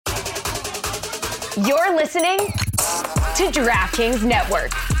You're listening to DraftKings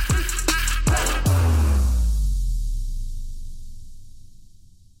Network.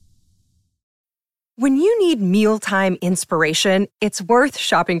 When you need mealtime inspiration, it's worth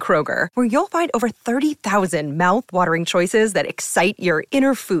shopping Kroger, where you'll find over 30,000 mouth-watering choices that excite your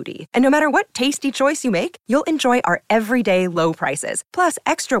inner foodie. And no matter what tasty choice you make, you'll enjoy our everyday low prices, plus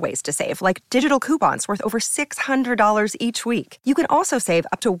extra ways to save, like digital coupons worth over $600 each week. You can also save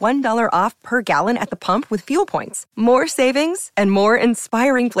up to $1 off per gallon at the pump with fuel points. More savings and more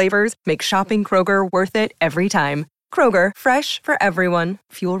inspiring flavors make shopping Kroger worth it every time. Kroger, fresh for everyone.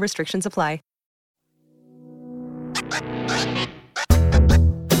 Fuel restrictions apply.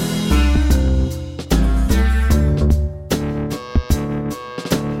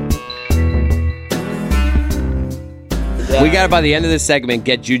 We got to, by the end of this segment,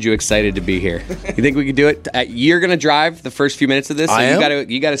 get Juju excited to be here. You think we can do it? You're going to drive the first few minutes of this, so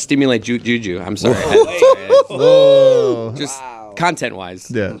you got to stimulate Juju. I'm sorry. Whoa. Just content-wise.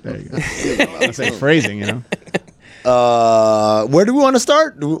 Yeah, there you go. I say phrasing, you know. Where do we want to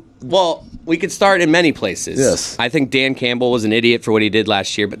start? Well, we could start in many places. Yes. I think Dan Campbell was an idiot for what he did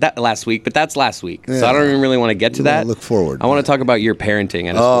last week, but that's last week. Yeah. So I don't even really want to get to that. Look forward. I want to talk about your parenting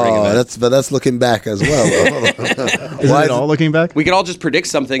at a sporting event. That's looking back as well. Isn't it all looking back? We could all just predict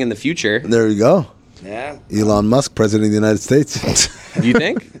something in the future. There you go. Yeah. Elon Musk, president of the United States. You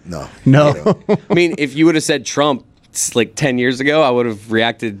think? No. I mean, if you would have said Trump like 10 years ago, I would have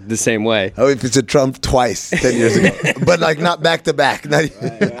reacted the same way. Oh, if it's a Trump twice 10 years ago, but like not back to back.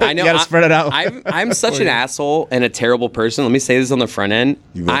 I know. You got to spread it out. I'm such an asshole and a terrible person. Let me say this on the front end.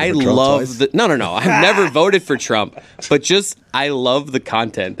 I love the no. I've never voted for Trump, but just I love the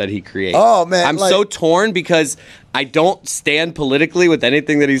content that he creates. Oh man, I'm so torn because I don't stand politically with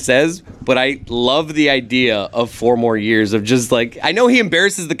anything that he says, but I love the idea of 4 more years of just like, I know he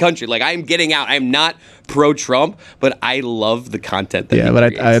embarrasses the country. Like, I'm getting out. I'm not pro-Trump, but I love the content that he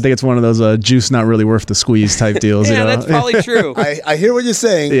creates. I think it's one of those juice not really worth the squeeze type deals. Yeah, you know? that's probably true. I hear what you're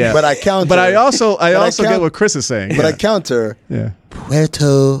saying, but I counter. But I also get what Chris is saying. But I counter. Yeah.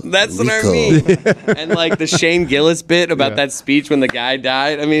 Puerto That's Rico. what I mean. And like the Shane Gillis bit about that speech when the guy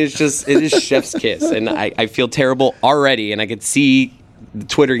died. I mean, it is chef's kiss. And I feel terrible already. And I could see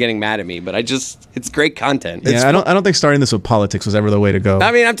Twitter getting mad at me, but it's great content. Yeah, I don't think starting this with politics was ever the way to go.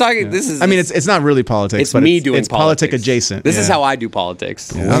 I mean, I'm talking, it's not really politics. It's but me doing it's politics. politic adjacent. This is how I do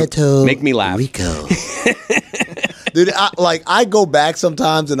politics. Puerto Make me laugh. Rico. Dude, I go back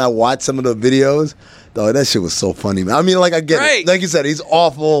sometimes and I watch some of the videos. Dog, that shit was so funny, man. I mean, like, I get it. Like you said, he's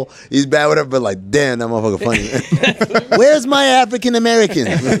awful, he's bad, whatever, but like, damn, that motherfucker funny. Where's my African American?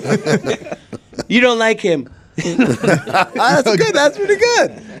 You don't like him. That's good. That's pretty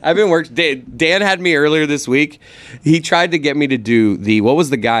good. I've been working. Dan had me earlier this week. He tried to get me to do what was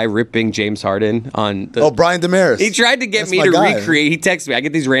the guy ripping James Harden on Brian Damaris. He tried to get me to recreate. He texted me. I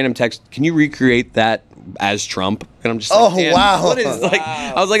get these random texts. Can you recreate that as Trump? And I'm just like, Dan, wow. What is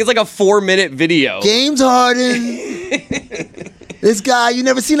I was like, it's like a 4-minute video. James Harden. This guy, you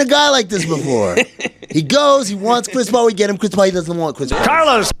never seen a guy like this before. He goes, he wants Chris Paul, we get him Chris Paul, he doesn't want Chris Paul.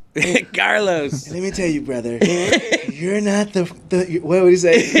 Carlos. Let me tell you, brother, you're not the what would he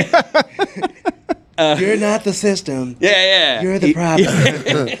say? You're not the system. Yeah. You're the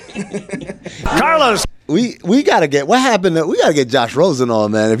problem. Carlos. We gotta get we gotta get Josh Rosenthal,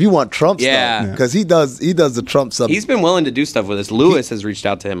 man, if you want Trump stuff. Because he does the Trump stuff. He's been willing to do stuff with us. Lewis has reached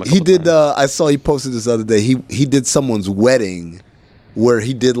out to him a couple times. I saw he posted this other day. He did someone's wedding where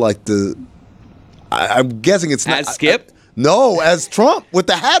he did like I'm guessing it's not as Skip? No, as Trump with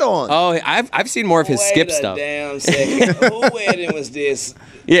the hat on. Oh, I've seen more of his Skip stuff. Damn second. Who wedding was this?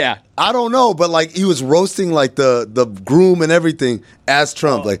 Yeah. I don't know, but like he was roasting like the groom and everything as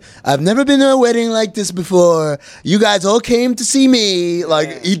Trump. Like, I've never been to a wedding like this before. You guys all came to see me.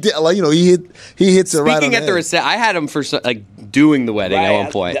 Like he did, like, you know, he hits it right on Speaking at the reception, I had him for like doing the wedding at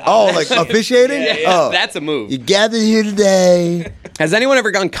one point. Oh, like officiating? Yeah. Oh, that's a move. You gathered here today. Has anyone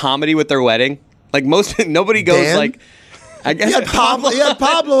ever gone comedy with their wedding? Like nobody goes Dan? like. I guess He had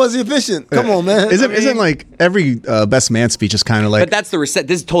Pablo as the officiant. Come on, man. Isn't like every best man speech is kind of like? But that's the reset.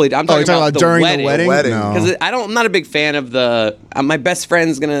 This is totally. I'm talking about during the wedding. the wedding. Because I'm not a big fan of the. My best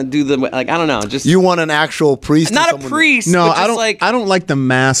friend's gonna do the like. I don't know. Just you want an actual priest? Not a priest. No, but just I don't like the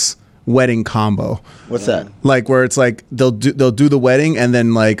mass wedding combo. What's that? Like where it's like they'll do the wedding and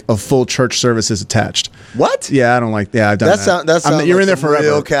then like a full church service is attached. What? Yeah, I don't like. Yeah, I've done that. That sounds you're like in there some forever.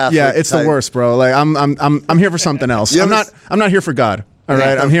 real Catholic Yeah, it's type. the worst, bro. Like I'm here for something else. I'm not here for God. All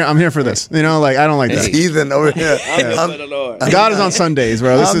right, I'm here for this. You know, like I don't like that. Heathen over here. I'm here for the Lord. God is on Sundays,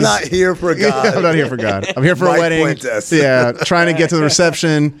 bro. I'm not here for God. I'm not here for God. I'm here for Mike a wedding. Fuentes. Yeah, trying to get to the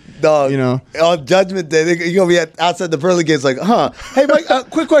reception. Dog, you know, on Judgment Day, you're gonna be outside the pearly gates, like, hey, Mike,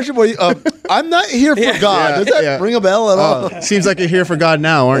 quick question for you. I'm not here for God. Does that ring a bell at all? Seems like you're here for God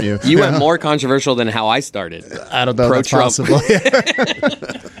now, aren't you? You went more controversial than how I started. I don't know. That's Pro-Trump. possible.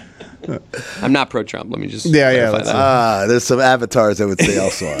 I'm not pro-Trump. Let me just let's that. There's some avatars that would say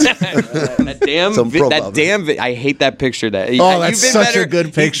also. that damn I hate that picture. That's you've been such a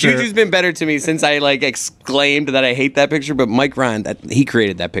good picture. Juju's been better to me since I exclaimed that I hate that picture. But Mike Ryan, he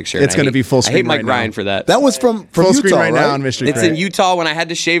created that picture. It's going to be full screen. I hate Mike right Ryan now. for that. That was from full Utah, screen right now on right? Mystery It's Crate. in Utah when I had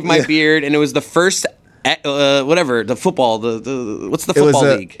to shave my beard, and it was the first. Whatever the football, the what's the football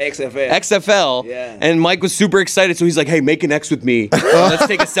league? XFL. Yeah. And Mike was super excited, so he's like, "Hey, make an X with me. Let's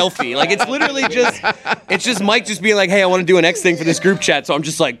take a selfie." Like it's literally just Mike just being like, "Hey, I want to do an X thing for this group chat." So I'm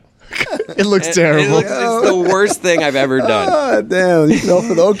just like, It looks terrible. it's the worst thing I've ever done. Ah, damn, you know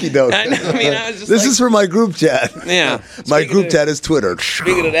for the okie doke. I was just This is for my group chat. Yeah. My group chat is Twitter.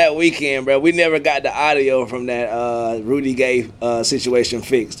 Speaking of that weekend, bro, we never got the audio from that Rudy Gay situation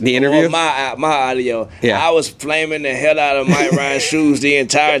fixed. The interview? Or my audio. Yeah. I was flaming the hell out of Mike Ryan's shoes the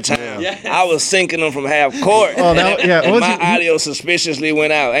entire time. Yes. I was sinking them from half court. Oh, yeah. And What was my he- audio suspiciously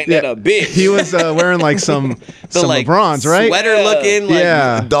went out. Ain't that a bitch? He was wearing like some like LeBrons, right? sweater looking, like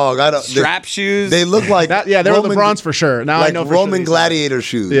Yeah. Dog, I don't. strap shoes. They look like They were LeBrons for sure. Now like I know for Roman sure. gladiator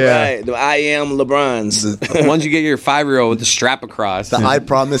shoes. Yeah. Right. The I am LeBrons. the ones you get your 5-year-old with the strap across. The I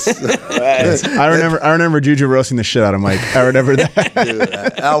promise. Right. I remember Juju roasting the shit out of Mike. I remember that.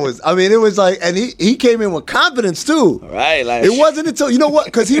 Dude, it was like, and he came in with confidence too. Right. Like It wasn't until, you know what,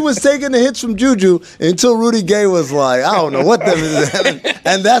 because he was taking the hits from Juju until Rudy Gay was like, I don't know what them is.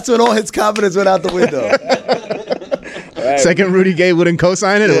 And that's when all his confidence went out the window. Second Rudy Gay wouldn't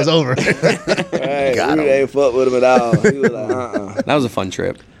co-sign it, it was over. Right. Got Rudy him. ain't fuck with him at all. He was like, That was a fun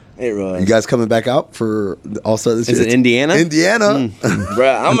trip. It was. You guys coming back out for All-Star this Is year? it Indiana? Indiana. Bro,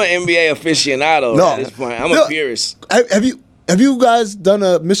 I'm an NBA aficionado No. at this point. I'm No. a purist. Have you guys done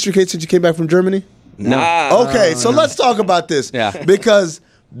a mystery case since you came back from Germany? Nah. Okay, so let's talk about this. Yeah. Because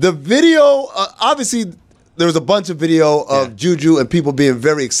the video, obviously, there was a bunch of video of Juju and people being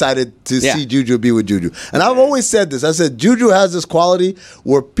very excited to see Juju be with Juju. And I've always said this. I said, Juju has this quality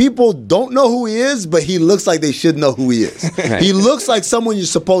where people don't know who he is, but he looks like they should know who he is. Right. He looks like someone you're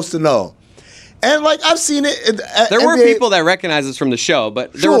supposed to know. And like I've seen it. There were NBA people that recognized us from the show,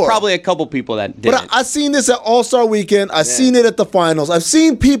 but there were Sure. probably a couple people that didn't. But I seen this at All-Star Weekend. I've seen it at the finals. I've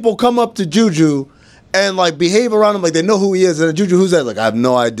seen people come up to Juju and like behave around him like they know who he is. And Juju, who's that? Like, I have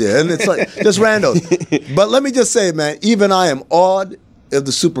no idea. And it's like just randos. But let me just say, man, even I am awed of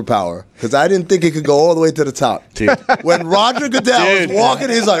the superpower because I didn't think it could go all the way to the top. Dude. When Roger Goodell was walking,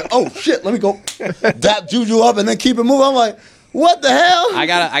 he's like, oh shit, let me go dap Juju up and then keep it moving. I'm like, what the hell? I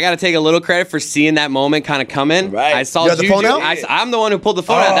gotta take a little credit for seeing that moment kind of coming. Right. I saw You had the Juju. phone out? I'm the one who pulled the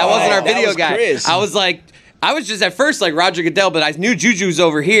phone out. That wasn't our that video was guy. Chris. I was just at first like Roger Goodell, but I knew Juju's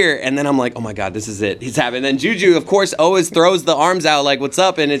over here, and then I'm like, oh my god, this is it. He's happening. And then Juju, of course, always throws the arms out like, "What's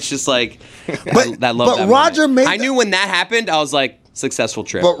up?" And it's just like, But Roger moment. made I knew when that happened, I was like, successful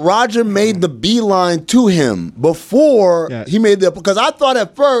trip. But Roger made the beeline to him before he made the, because I thought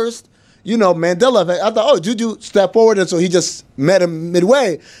at first, you know, Mandela effect. I thought, oh, Juju stepped forward, and so he just met him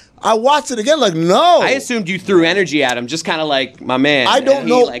midway. I watched it again, like, no. I assumed you threw energy at him, just kind of like my man. I don't and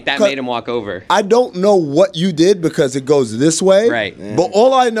know, like that 'cause made him walk over. I don't know what you did because it goes this way. Right. But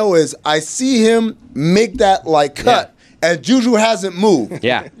all I know is I see him make that like cut, and Juju hasn't moved.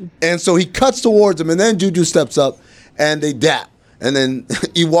 Yeah. And so he cuts towards him, and then Juju steps up, and they dap. And then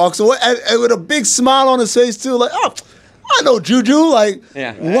he walks away and with a big smile on his face, too, like, oh, I know Juju. Like,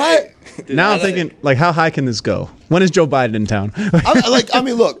 what? Now I'm thinking, like, how high can this go? When is Joe Biden in town? I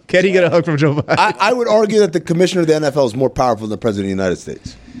mean, look. Can he get a hug from Joe Biden? I would argue that the commissioner of the NFL is more powerful than the president of the United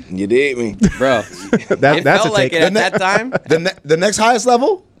States. You did me. Bro, That's it a felt like take. it at that time. The next highest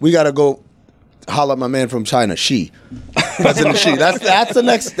level, we got to go holler at my man from China, Xi. President Xi. That's the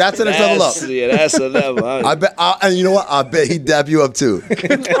next level up. Yeah, that's a level. I bet, and you know what? I bet he'd dap you up too.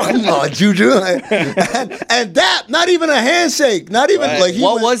 Come on, Juju, and dap, not even a handshake, not even like.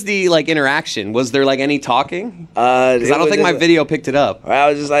 What was the like interaction? Was there like any talking? Because I don't think my video picked it up. I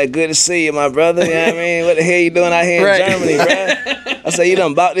was just like, good to see you, my brother. You know what I mean? What the hell you doing out here in Germany, bro? I said, you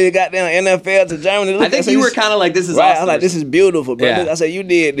done bought this goddamn NFL to Germany. Look, I think you were kind of like, this is right. awesome. I was like, this is beautiful, bro. Yeah. I said, you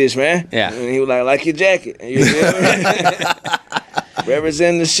did this, man. Yeah. And he was like your jacket. You feel me?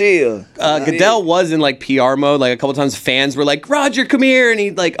 Representing the Shield. Goodell was in like PR mode. Like a couple times, fans were like, "Roger, come here," and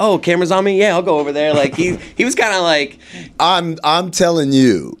he'd like, "Oh, camera's on me. Yeah, I'll go over there." Like he was kind of like, I'm telling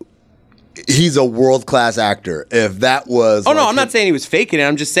you, he's a world-class actor. If that was... Oh, no, I'm not saying he was faking it.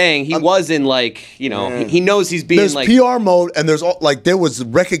 I'm just saying he was in, like, he knows he's being, there's like... PR mode, and there's, there was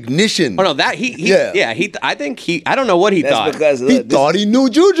recognition. Oh, no, that, I think I don't know what he That's thought. because, He thought he knew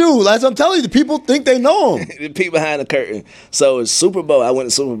Juju. That's what I'm telling you. The people think they know him. the peek behind the curtain. So it's Super Bowl. I went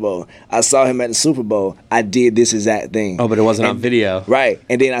to Super Bowl. I saw him at the Super Bowl. I did this exact thing. Oh, but it wasn't on video. Right.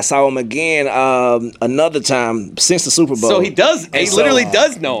 And then I saw him again another time since the Super Bowl. So he literally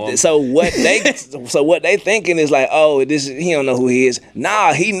does know him. So what they thinking is like, oh, he don't know who he is.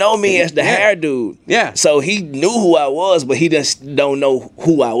 Nah, he know me as the hair dude. Yeah. So he knew who I was, but he just don't know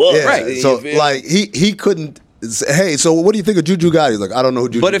who I was. Yeah. Right. So, he couldn't... Hey, so what do you think of Juju Gotti? He's like, I don't know who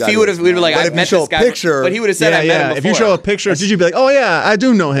Juju Gotti is. But if he would have, we'd be like, But I if you met show this a guy. picture- But he would have said, I met him before. If you show a picture, you'd be like, oh yeah, I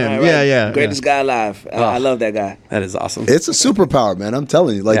do know him. Right. Yeah. Greatest guy alive. I love that guy. That is awesome. It's a superpower, man. I'm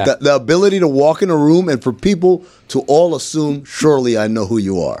telling you. Like, Yeah. the ability to walk in a room and for people to all assume, surely I know who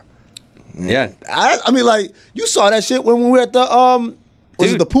you are. Yeah. I mean, like, you saw that shit when we were at the,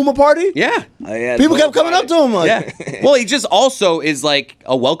 was it the Puma party? Yeah. Oh, yeah, People kept coming up to him like, Yeah. Well, he just also is like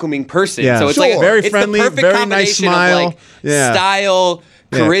a welcoming person. Yeah, so it's sure. like Very it's friendly, the perfect very nice combination smile. of like Yeah. style,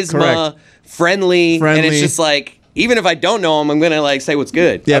 Yeah, charisma, correct. friendly, and Friendly. it's just like even if I don't know him, I'm gonna like say what's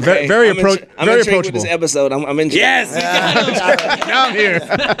good. Yeah, Okay, very I'm intrigued with approachable. this episode. I'm intrigued. Yes. Down here.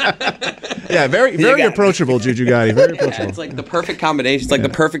 Yeah, very got it. approachable, Juju Gotti. Very approachable. It's like the perfect combination. It's like the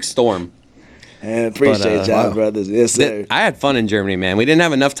perfect storm. Man, appreciate y'all, wow. brothers. Yes, sir. I had fun in Germany, man. We didn't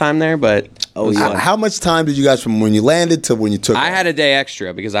have enough time there, but Oh, it was yeah. fun. how much time did you guys from when you landed to when you took I off? had a day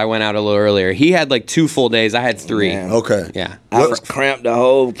extra because I went out a little earlier. He had like 2 full days. I had 3. Man. Okay. Yeah. I was cramped the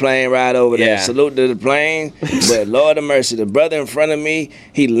whole plane ride over there. Yeah. Salute to the plane. But Lord of mercy, the brother in front of me,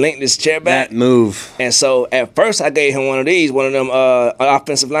 he linked his chair back. That move. And so at first I gave him one of them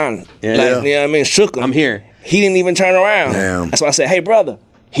offensive linemen. Yeah. You know what I mean? Shook him. I'm here. He didn't even turn around. Damn. That's why I said, hey, brother.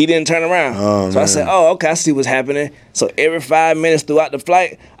 He didn't turn around. Oh, so I man. said, oh, okay, I see what's happening. So every 5 minutes throughout the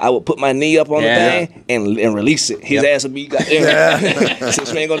flight, I would put my knee up on Yeah. the thing and release it. His Yep. ass would be goddamn.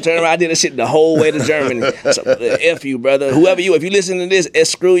 Since we ain't gonna turn around, I did that shit the whole way to Germany. So F you, brother. Whoever you, if you listen to this,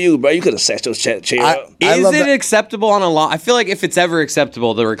 screw you, bro. You could have set your chair up. I Is love it that- acceptable on a long? I feel like if it's ever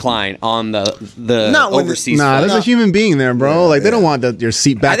acceptable to recline on the Not when overseas. Nah, flight. there's a human being there, bro. Like they don't want your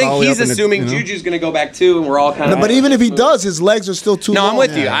seat back. I think all the way he's up in the- assuming you know? Juju's gonna go back too, and we're all kind of. No, but even if he does, his legs are still too No, long. I'm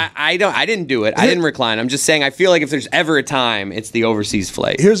with you. I didn't do it. I didn't recline. I'm just saying. I feel like if there's ever a time, it's the overseas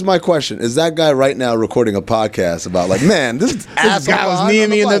flight. Here's my question: is that guy right now recording a podcast about like, man, this asshole guy was behind kneeing on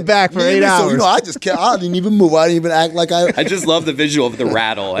me in the flight. back for Kneeing 8 me, So, hours. I just can't. I didn't even move. I didn't even act like I. I just love the visual of the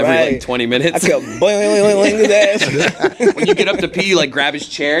rattle every Right. like 20 minutes. I kept boing his ass. When you get up to pee, you like grab his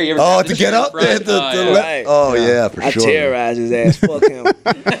chair. You ever Oh, grab to the get chair in up front? there. Oh, yeah. Right. Oh yeah, for I sure. terrorized his ass. Fuck him.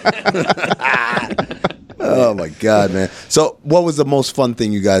 Oh my god, man. So, what was the most fun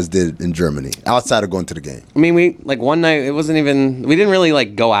thing you guys did in Germany outside of going to the game? I mean, we like one night. It wasn't even. We didn't really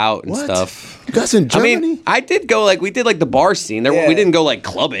like go out and What? stuff. You guys in Germany? I mean, I did go like we did like the bar scene. There, Yeah. we didn't go like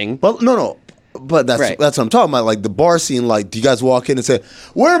clubbing. well, no. But that's Right. what I'm talking about. Like the bar scene. Like, do you guys walk in and say,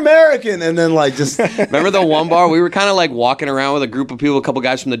 "We're American," and then like just Remember the one bar? We were kind of like walking around with a group of people, a couple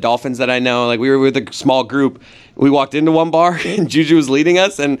guys from the Dolphins that I know. Like we were with a small group. We walked into one bar and Juju was leading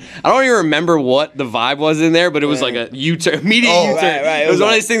us, and I don't even remember what the vibe was in there, but it was like a U-turn, immediate Oh, U-turn. right. It was one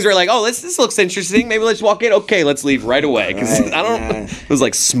of these things where like, oh, this looks interesting. Maybe let's walk in. Okay, let's leave right away because Right, I don't. nah. It was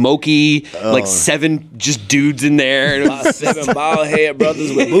like smoky, like 7 just dudes in there. And it was About 7 bald head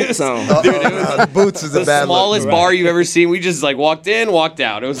brothers with boots on. the boots is a the bad look. smallest bar you've ever seen. We just like walked in, walked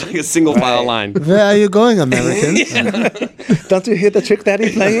out. It was like a single file line. Where are you going, Americans? Don't you hear the trick that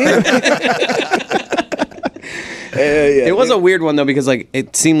he playing? It was a weird one though because like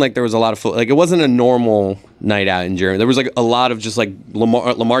it seemed like there was a lot of like it wasn't a normal night out in Germany. There was like a lot of just like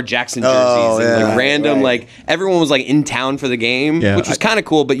Lamar Jackson jerseys Oh, and yeah. like random Right. like everyone was like in town for the game, Yeah, which was kind of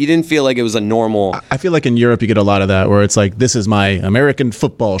cool. But you didn't feel like it was a normal. I feel like in Europe you get a lot of that where it's like this is my American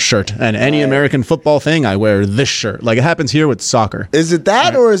football shirt and any American football thing I wear this shirt. Like it happens here with soccer. Is it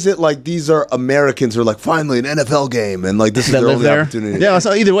that, or is it like these are Americans who are like finally an NFL game and like this is That their live only there. opportunity? Yeah,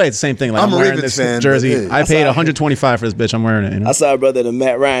 so either way it's the same thing. Like I'm a wearing Ravens this fan, but jersey. hey. I paid $125 for this bitch. I'm wearing it. You know? I saw a brother in a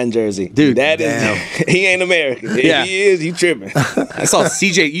Matt Ryan jersey. Dude, that damn. is he ain't American. Yeah. If he is, he tripping. I saw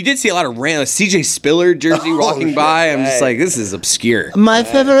CJ. You did see a lot of random CJ Spiller jersey walking by. I'm just right. like, this is obscure. My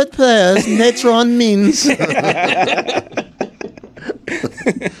favorite players, Natron Means.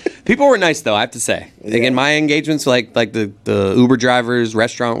 People were nice though, I have to say. Like in my engagements, like the Uber drivers,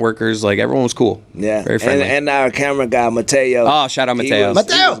 restaurant workers, like everyone was cool. Yeah, very friendly. And our camera guy Mateo. Oh, shout out Mateo. He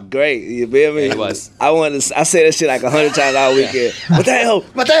was great. You feel me? Yeah, he was. I said that shit like 100 times all weekend. Mateo.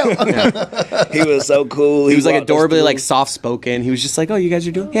 He was so cool. He was like adorably like soft spoken. He was just like, "Oh, you guys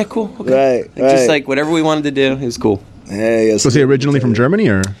are doing? Yeah, cool. Okay." Right. Just like whatever we wanted to do, it was cool. Yeah, Was he originally from Germany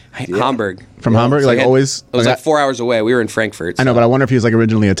or Hamburg. from Hamburg? Like always. It was like 4 hours away. We were in Frankfurt. I know, but I wonder if he was like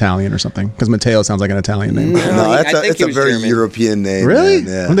originally Italian or something. Because Mateo sounds like an Italian name. No, I think it's he a was very German. European name. Really? Man,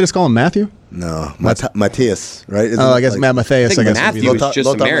 yeah. Wouldn't they just call him Matthew? No, Matthias, right? Isn't Oh, it I guess like- Matthias. I guess would be Matthew the- was just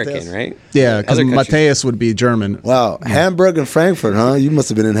Lothar American, Matthäus? right? Yeah, because Other countries. Matthias would be German. Wow, Hamburg and Frankfurt, huh? You must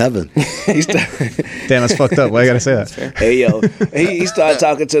have been in heaven. Damn, that's fucked up. Why you gotta say that? Hey yo, he started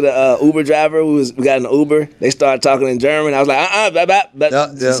talking to the Uber driver. We got in the Uber. They started talking in German. I was like,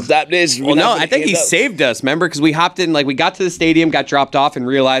 Yeah. stop this. Well, no, I think he saved us. Remember, because we hopped in, like we got to the stadium, got dropped off, and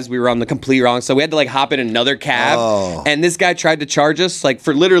realized we were on the complete wrong. So we had to like hop in another cab, and this guy tried to charge us like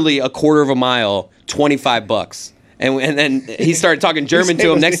for literally a quarter of a mile, $25. And then he started talking German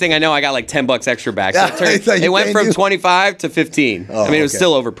to him. Next thing I know, I got like $10 extra back. So it went from 25 to 15. I mean, it was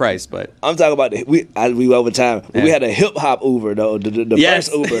still overpriced, but I'm talking about we over time. Yeah. We had a hip hop Uber though. The Yes.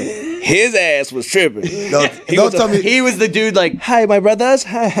 first Uber, his ass was tripping. Don't tell me. he was the dude like Hi, my brothers.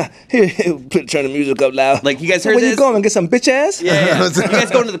 Hi. Here, turn the music up loud. Like, you guys heard Where you this? going? Get some bitch ass? yeah. You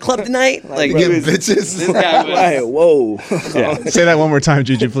guys going to the club tonight? Like Get this bitches. guy was, Right. Whoa. Say that one more time,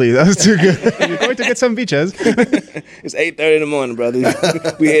 Gigi, please. That was too good. You're going to get some beaches. It's 8:30 in the morning, brother.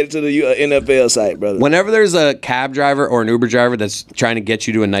 We headed to the NFL site, brother. Whenever there's a cab driver or an Uber driver that's trying to get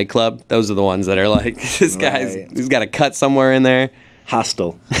you to a nightclub, those are the ones that are like, this guy's he's got a cut somewhere in there.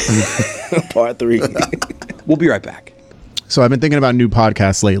 Hostel. Part 3. We'll be right back. So I've been thinking about new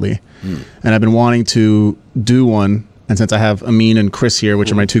podcasts lately, and I've been wanting to do one. And since I have Amin and Chris here,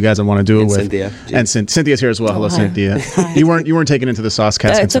 which are my two guys I want to do it And with, Cynthia. and Cynthia's here as well. Hello, hi. Cynthia. You weren't taken into the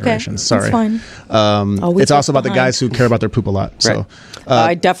Saucecast It's okay. considerations. Sorry. It's fine. It's also about the guys who care about their poop a lot. So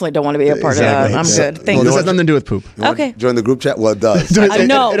I definitely don't want to be a part exactly. of that. I'm good. well, Thank this you. has nothing to do with poop. Okay. Join the group chat. Well, it does.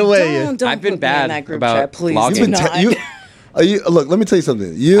 No, In a way, yeah. don't I've been put me in bad that group about chat, please. logging. Do not. Look, let me tell you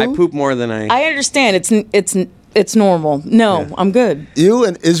something. I poop more than I understand. It's normal. No, I'm good. You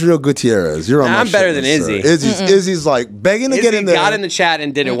and Israel Gutierrez. You're on. I'm my better shit than list, sir. Izzy. Izzy's like begging to get in there. got in the chat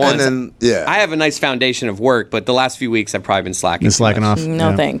and did it once. then, yeah. I have a nice foundation of work, but the last few weeks I've probably been slacking. Been too slacking much. off.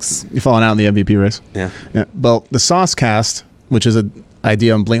 No Yeah. thanks. You're falling out in the MVP race. Yeah. Well, the Saucecast, which is an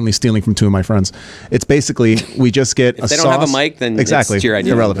idea I'm blatantly stealing from two of my friends. It's basically we just get If a they sauce. don't have a mic, then exactly it's your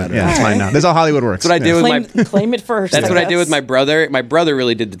idea. irrelevant. Yeah, it's fine now. This is how Hollywood works. That's what I do with my. Claim it first. That's what I do with guess. my brother. My brother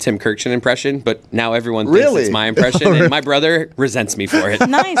really did the Tim Kirkchin impression, but now everyone thinks Really? it's my impression, and my brother resents me for it.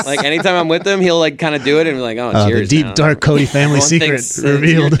 Nice. Like anytime I'm with him, he'll like kind of do it and be like, "Oh, The cheers." deep, now. dark Cody family Everyone secret thinks it's your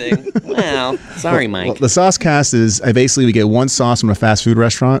revealed. thing. Wow, sorry, Mike. Well, the Saucecast is basically we get one sauce from a fast food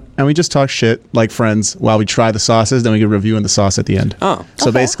restaurant and we just talk shit like friends while we try the sauces. Then we get reviewing the sauce at the end. Oh.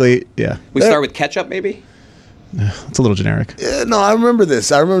 So basically, yeah, We start with ketchup, maybe. it's a little generic. Yeah, no, I remember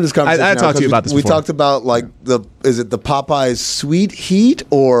this. I remember this conversation. I talked to you now, about this We before. talked about like is it the Popeyes sweet heat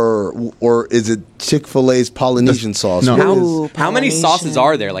or is it Chick-fil-A's Polynesian sauce? no. What is- Ooh, How many Polynesian. sauces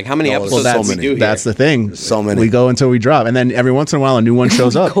are there? Like how many Oh, episodes so do we many. do here? That's the thing. So many. We go until we drop, and then every once in a while a new one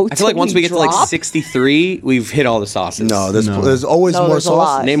shows up. Go I feel like till once we get to like drop? 63, we've hit all the sauces. No, there's always No, more there's a sauce.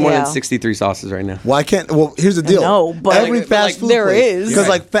 lot. Name more Yeah. than 63 sauces right now. Why can't? Well, here's the deal. know, but- every Like, fast food there place, is. because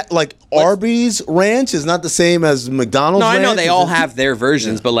like Arby's ranch is not the same as McDonald's. No, I know ranch. they all have their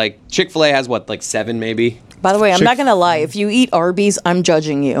versions, but like Chick-fil-A has what, like 7 maybe? By the way, I'm not gonna lie. If you eat Arby's, I'm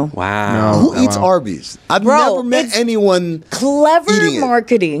judging you. Wow. Who eats Arby's? I've Bro, never met it's anyone. Clever Eating it.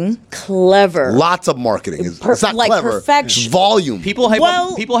 marketing. Clever. Lots of marketing. It's not like clever. perfection. It's volume. People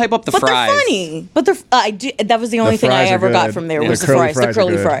hype up the but fries. they're funny. But that was the only thing I fries are ever got good. from there Yeah, was the curly fries, the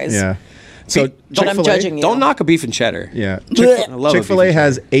curly are good. fries. Yeah. So But I'm judging you. Don't knock a beef and cheddar. Yeah. Blech. I love a Chick-fil-A beef and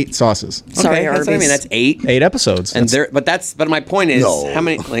has cheddar. 8 sauces. Sorry, Okay, that's what I Arby's. mean. That's 8. 8 episodes. And That's- but my point is No. how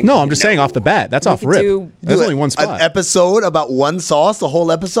many? Like, no, I'm just saying off the bat. That's off could rip. do- There's Do only one An spot. episode about one sauce, the whole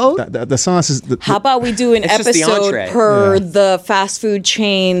episode. The sauce is. How about we do an It's just the episode entree. per Yeah. the fast food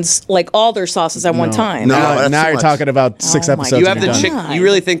chains, like all their sauces at one time? No. now that's now too you're much. talking about 6 Oh my episodes. You have and the you're Chick. done. You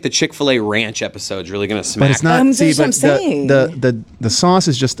really think the Chick-fil-A ranch episode is really gonna smack? But it's not. That's See, what I'm but saying. the sauce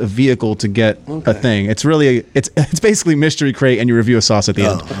is just a vehicle to get a thing. It's really it's basically mystery crate, and you review a sauce at the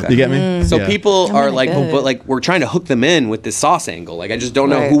end. okay. You get me? So Yeah. people are like, good. but like we're trying to hook them in with this sauce angle. Like I just don't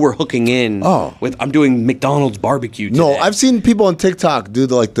know Right. who we're hooking in. Oh. With I'm doing McDonald's barbecue. Today. No, I've seen people on TikTok do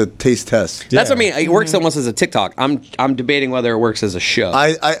the taste test. That's what I mean. It Mm-hmm. works almost as a TikTok. I'm debating whether it works as a show.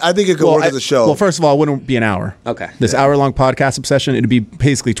 I think it could work as a show. Well, first of all, it wouldn't be an hour. Okay. This hour-long podcast obsession, it'd be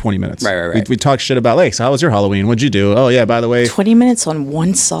basically 20 minutes. Right. We talk shit about, like, so how was your Halloween? What'd you do? Oh, yeah, by the way. 20 minutes on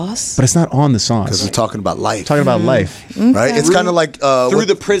one sauce? But it's not on the Because sauce. we're talking about life, Talking about life. right? It's kind of like through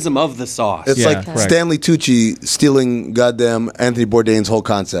the prism of the sauce. It's Yeah, like correct. Stanley Tucci stealing goddamn Anthony Bourdain's whole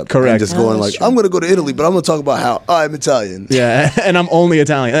concept. Correct. And just going like, I'm going to go to Italy, but I'm going to talk about how I'm Italian. Yeah, and I'm only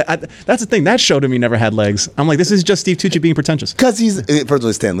Italian. That's the thing. That show to me never had legs. I'm like, this is just Steve Tucci being pretentious. Because he's first of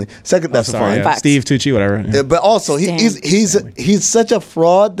all, Stanley. Second, that's Sorry, fine. yeah. Facts. Steve Tucci, whatever. Yeah. Yeah, but also, he's such a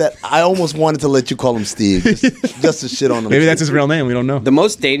fraud that I almost wanted to let you call him Steve, just to shit on him. Maybe that's his real name. We don't know. The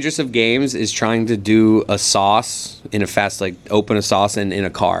most dangerous of games is trying to do a sauce in a fast, like open a sauce in a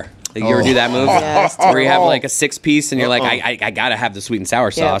car. Like, you ever do that move? Yeah, it's Where you have terrible. like a 6-piece and you're like, I gotta have the sweet and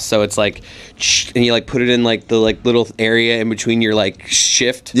sour sauce. So it's like, and you like put it in like the like little area in between your like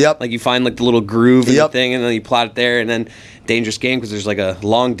shift. Yep. Like you find like the little groove in the Yep. thing and then you plot it there and then dangerous game because there's like a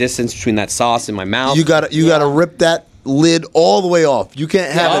long distance between that sauce and my mouth. You gotta rip that lid all the way off. You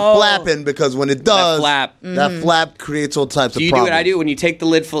can't have it flapping because when it does, that flap creates all types So of you problems. do what I do when you take the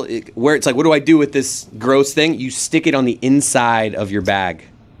lid full, where it's like, what do I do with this gross thing? You stick it on the inside of your bag.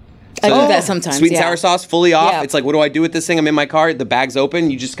 I do that sometimes. Sweet and yeah. sour sauce fully off. Yeah. It's like, what do I do with this thing? I'm in my car. The bag's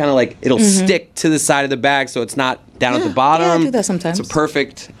open. You just kind of like, it'll stick to the side of the bag so it's not down at the bottom. Yeah, I do that sometimes. It's a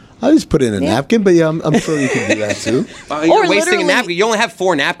perfect. I just put it in a napkin, but yeah, I'm sure you can do that too. You're Or wasting a literally- napkin. You only have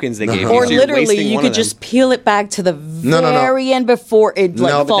 4 napkins they gave you. Or so you're literally, wasting you one could of them. just peel it back to the No. very end before it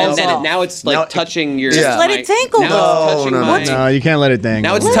like No, but falls And then off. now it's like Now- touching your. Just let it dangle, Now though. it's touching No, my. No, you can't let it dangle.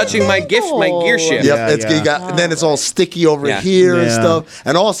 Now it's Let it touching my gear shift. Yep, Yeah, you got, and then it's all sticky over Yeah. here and Yeah. stuff.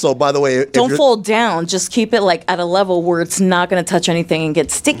 And also, by the way, if Don't you're- fold down. Just keep it like at a level where it's not going to touch anything and get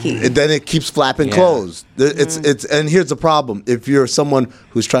sticky. then it keeps flapping Yeah. closed. It's and here's the problem: if you're someone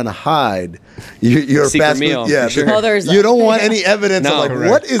who's trying to hide, you're a Secret fast food. meal, Yeah, for sure. Oh, there's you that. don't want Yeah. any evidence No. of like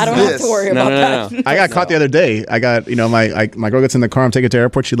Correct. what is I don't this? have to worry No, about no, that. I got caught the other day. I got, my girl gets in the car. I'm taking her to the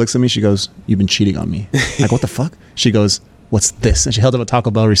airport. She looks at me. She goes, "You've been cheating on me." Like, what the fuck? She goes, "What's this?" And she held up a Taco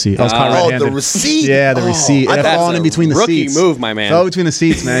Bell receipt. I was caught Oh, red-handed. the receipt. Yeah, the receipt. I It had thought- fallen in between the Rookie seats. move, my man. Fell between the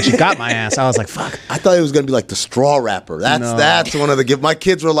seats, man. She got my ass. I was like, "Fuck." I thought it was gonna be like the straw wrapper. That's one of the gifts. My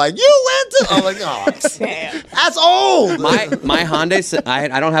kids were like, "You went to?" I'm like, "Oh, that's old." My Hyundai,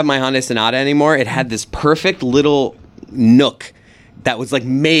 I don't have my Hyundai Sonata anymore. It had this perfect little nook that was like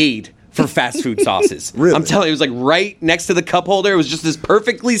made for fast food sauces. Really? I'm telling you, it was like right next to the cup holder. It was just this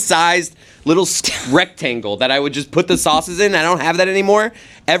perfectly sized little rectangle that I would just put the sauces in. I don't have that anymore.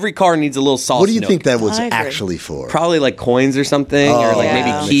 Every car needs a little sauce What do you nook. think that was I agree. actually for? Probably like coins or something, or like yeah.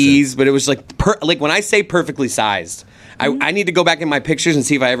 maybe keys. But it was like like when I say perfectly sized, I need to go back in my pictures and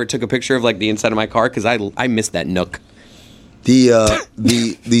see if I ever took a picture of like the inside of my car because I missed that nook,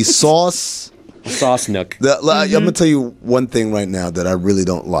 The sauce. sauce nook. I'm gonna tell you one thing right now that I really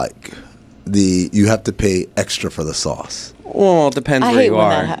don't like. You have to pay extra for the sauce. Well, it depends I where hate you when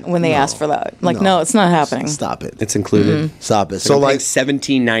are. when they ask for that. Like, no, it's not happening. Stop it. It's included. Stop it. So So like like,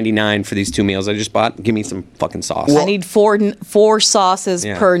 $17.99 for these 2 meals I just bought. Give me some fucking sauce. I need four sauces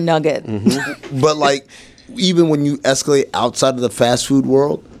Yeah. per nugget. but like, even when you escalate outside of the fast food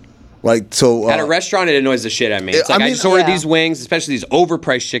world, like so. At a restaurant, it annoys the shit out of me. It's I like I mean, just ordered yeah. these wings, especially these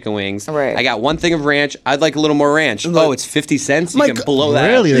overpriced chicken wings. Right. I got one thing of ranch. I'd like a little more ranch. Oh, it's 50 cents. You My can God. blow that.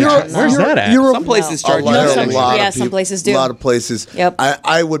 Really? Where's that at? Some places charge you a extra. lot Yeah, of some places do. A lot of places. Yep.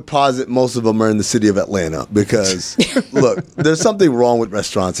 I would posit most of them are in the city of Atlanta because look, there's something wrong with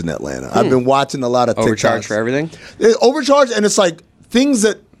restaurants in Atlanta. I've been watching a lot of Overcharged TikToks. for everything. They're overcharged, and it's like things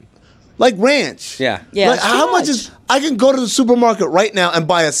that, like ranch. Yeah. Yeah, Like it's too how much much. is? I can go to the supermarket right now and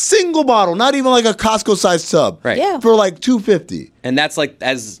buy a single bottle, not even like a Costco-sized tub, Right. Yeah. for like $2.50. And that's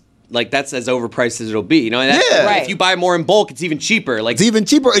that's as overpriced as it'll be. You know, and that's, Yeah. Right. if you buy more in bulk, it's even cheaper. Like It's even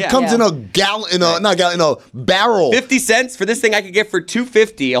cheaper. It Yeah. comes Yeah. in a gallon, in a barrel. 50 cents for this thing I could get for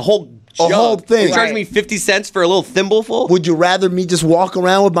 $2.50, a whole jug. whole thing. You're charging Right. me 50 cents for a little thimbleful? Would you rather me just walk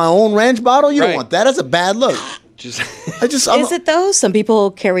around with my own ranch bottle? You don't Right. want that. That's a bad look. Just Is it though? Some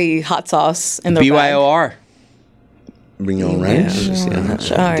people carry hot sauce in their bag. BYOR. Bring your own ranch.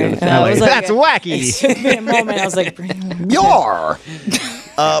 All right. Like, that's wacky. It took me a moment. I was like, Yar.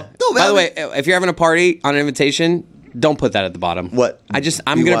 No, By the way, if you're having a party on an invitation, Don't put that at the bottom. What? I'm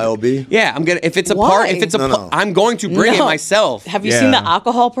BYOB? gonna. Yeah, I'm gonna. If it's a Why? part, if it's a, No. I'm going to bring it No. myself. Have you seen the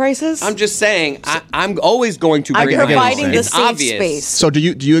alcohol prices? I'm just saying. I'm always going to I'm bring it providing myself. the It's safe obvious. space. So do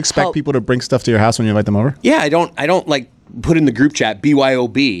you expect Help. people to bring stuff to your house when you invite them over? Yeah, I don't like put in the group chat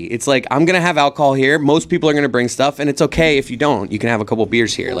BYOB. It's like I'm gonna have alcohol here. Most people are gonna bring stuff, and it's okay if you don't. You can have a couple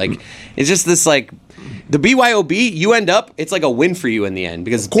beers here. Like it's just this like. The BYOB, you end up, it's like a win for you in the end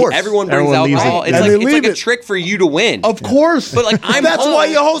because course. everyone brings Everyone leaves alcohol. it. It's And like, they it's like leave a it. trick for you to win. Of course. But like that's why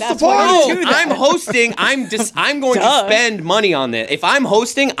you host the That's why party. you No, do that. I'm hosting. I'm going Duh. to spend money on this. If I'm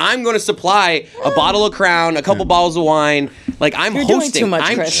hosting, I'm going to supply a bottle of Crown, a couple bottles of wine. Like I'm You're doing hosting. too much,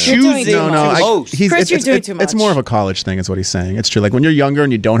 I'm Chris. You're doing choosing too to much. host. Chris, you're doing too It's much. more of a college thing, is what he's saying. It's true. Like when you're younger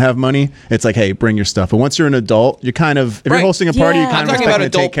and you don't have money, it's like, hey, bring your stuff. But once you're an adult, you're kind of, if you're Right. hosting a party, Yeah. you're kind I'm of talking about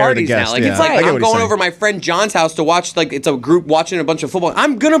expecting to take adult care of the parties guests. now. Like Yeah. it's like I get I'm what he's going saying. over my friend John's house to watch. Like it's a group watching a bunch of football.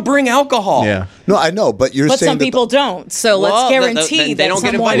 I'm gonna bring alcohol. Yeah. No, I know, but you're But saying some that people don't. So Well, let's then guarantee they that don't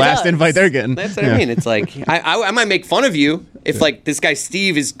get someone invited. Last does. invite they're getting. That's what I mean. It's like I might make fun of you if like this guy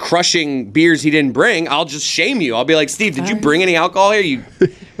Steve is crushing beers he didn't bring. I'll just shame you. I'll be like, Steve, did you bring any alcohol here? You, what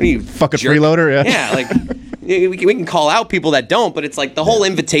are you Fucking jerk? freeloader, yeah. Yeah, like we can call out people that don't, but it's like the whole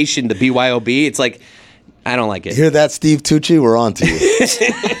invitation to BYOB. It's like I don't like it. hear that, Steve Tucci? We're on to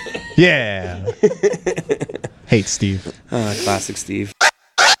you. Yeah. Hate Steve. Classic Steve.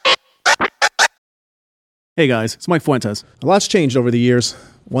 Hey guys, it's Mike Fuentes. A lot's changed over the years.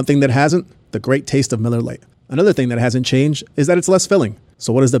 One thing that hasn't, the great taste of Miller Lite. Another thing that hasn't changed is that it's less filling.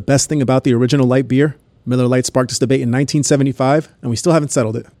 So what is the best thing about the original light beer? Miller Lite sparked this debate in 1975, and we still haven't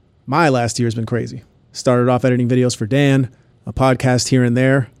settled it. My last year has been crazy. Started off editing videos for Dan, a podcast here and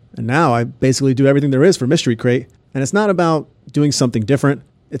there, and now I basically do everything there is for Mystery Crate. And it's not about doing something different.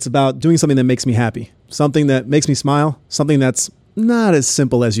 It's about doing something that makes me happy. Something that makes me smile. Something that's not as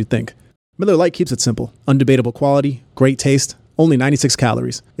simple as you think. Miller Lite keeps it simple. Undebatable quality, great taste, only 96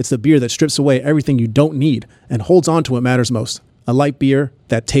 calories. It's the beer that strips away everything you don't need and holds on to what matters most. A light beer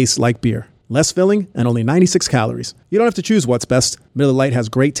that tastes like beer. Less filling and only 96 calories. You don't have to choose what's best. Miller Lite has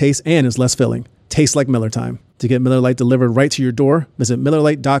great taste and is less filling. Tastes like Miller time. To get Miller Lite delivered right to your door, visit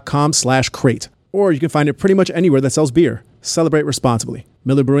MillerLite.com/crate. Or you can find it pretty much anywhere that sells beer. Celebrate responsibly.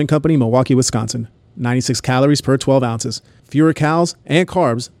 Miller Brewing Company, Milwaukee, Wisconsin. 96 calories per 12 ounces. Fewer calories and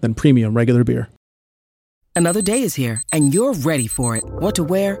carbs than premium regular beer. Another day is here, and you're ready for it. What to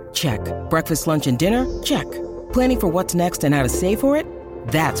wear? Check. Breakfast, lunch, and dinner? Check. Planning for what's next and how to save for it?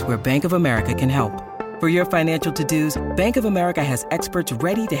 That's where Bank of America can help. For your financial to-dos, Bank of America has experts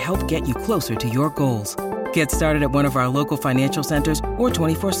ready to help get you closer to your goals. Get started at one of our local financial centers or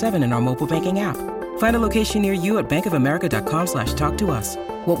 24/7 in our mobile banking app. Find a location near you at bankofamerica.com/talktous.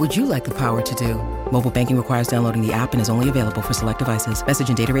 What would you like the power to do? Mobile banking requires downloading the app and is only available for select devices. Message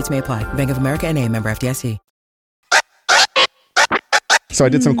and data rates may apply. Bank of America N.A., member FDIC. So I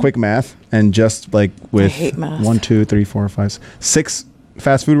did some quick math, and just like with hate math. 1, 2, 3, 4, 5, 6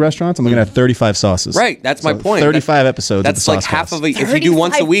 fast food restaurants, I'm looking at 35 sauces. Right, that's my point. 35 episodes. That's of the like sauce half house. of a. If you do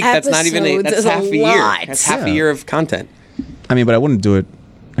once a 35 week, that's not even. episodes That's is half a a year. lot. That's half a Yeah. year of content. I mean, but I wouldn't do it,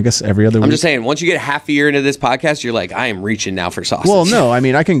 I guess, every other week. I'm just saying, once you get half a year into this podcast, you're like, I am reaching now for sauces. Well, no, I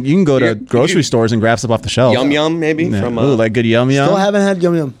mean, you can go to You grocery can- stores and grab stuff off the shelf. Yum Yum maybe Yeah. from. Ooh, like good yum yum. Still haven't had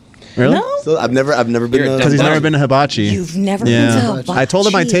Yum Yum. Really? No? Still, I've never been You're a to. Because he's Done. never been to hibachi. You've never Yeah. been to hibachi. I told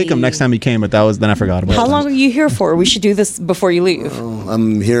him I'd take him next time he came, but then I forgot about it. How long are you here for? We should do this before you leave.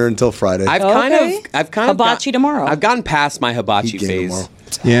 I'm here until Friday. I've Okay. kind of Hibachi tomorrow. I've gotten past my hibachi Eat game phase. tomorrow.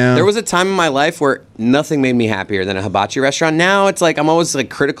 Yeah. There was a time in my life where nothing made me happier than a hibachi restaurant. Now it's like I'm always like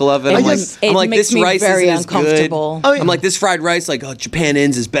critical of it. I'm like, It makes this me rice very isn't as good. uncomfortable. Oh, yeah. I'm like this fried rice, like Japan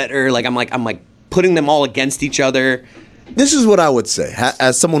Inn's is better. Like I'm like putting them all against each other. This is what I would say,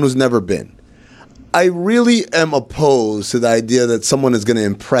 as someone who's never been. I really am opposed to the idea that someone is going to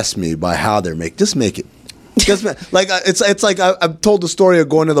impress me by how they're making. Just make it. Just like it's like I've told the story of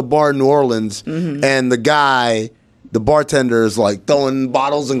going to the bar in New Orleans, and the guy, the bartender, is like throwing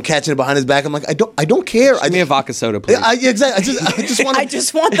bottles and catching it behind his back. I'm like, I don't care. Give me a vodka soda, please. Exactly. I just want. I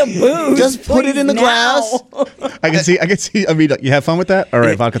just want the booze. Just put it in the now. glass. I can see. I mean, you have fun with that? All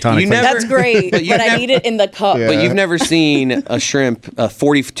right, vodka tonic. You please. never- That's great, But but, you've I never- need it in the cup. Yeah. But you've never seen a shrimp,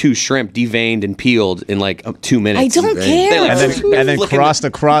 42 shrimp deveined and peeled in like 2 minutes. I don't care. They, like, and then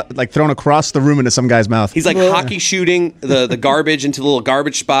flicking thrown across the room into some guy's mouth. He's like hockey shooting the garbage into the little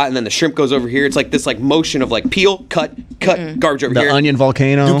garbage spot, and then the shrimp goes over here. It's like this like motion of like peel, cut, garbage over the here. onion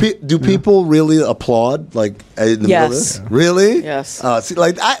volcano. Do people really applaud like in the middle of Yes. this? Really? Yes. See,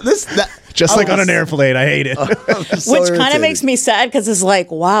 like Just like on an airplane, I hate it. Which kind of makes me sad because it's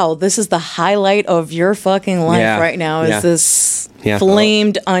like, wow, this is the highlight of your fucking life right now. Is this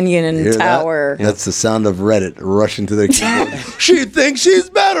flamed onion tower? That's the sound of Reddit rushing to their keyboard. She thinks she's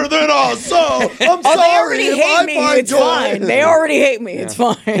better than us, so I'm sorry. They already hate me. It's fine. They already hate me. It's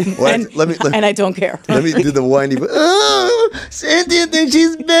fine. Well, and I don't care. Let me do the whiny. Cynthia thinks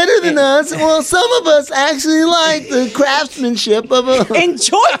she's better than us. Well, some of us actually like the craftsmanship of a.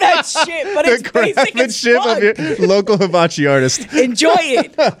 Enjoy that shit, but it's basic as fuck. Of your local hibachi artist. Enjoy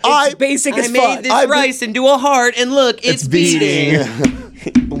it. It's basic as fuck. I made this rice into a heart, and look, it's beating.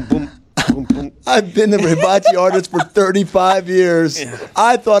 Boom, boom, boom, boom. I've been a hibachi artist for 35 years.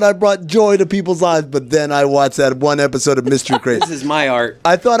 I thought I brought joy to people's lives, but then I watched that one episode of Mystery Crate. This is my art.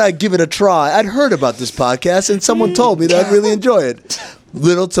 I thought I'd give it a try. I'd heard about this podcast, and someone told me that I'd really enjoy it.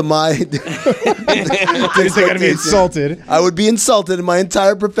 Little to my Did you think I'd be insulted? I would be insulted, and my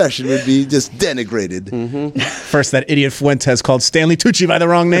entire profession would be just denigrated. First, that idiot Fuentes called Stanley Tucci by the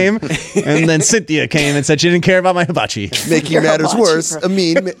wrong name, and then Cynthia came and said she didn't care about my hibachi. Making matters worse,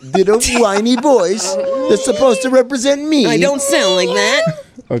 Amin did a whiny voice that's supposed to represent me. I don't sound like that.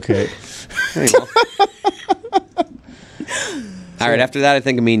 Okay. All right, after that, I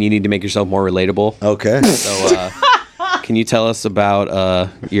think, Amin, you need to make yourself more relatable. Okay. So, can you tell us about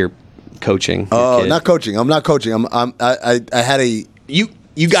your coaching? Oh, not coaching. I'm not coaching. I had a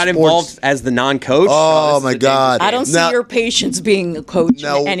you got involved as the non-coach. Oh my God! I don't see your patience being a coach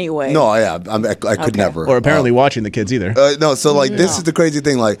in any way. No, I could never. Or apparently watching the kids either. No, so like this is the crazy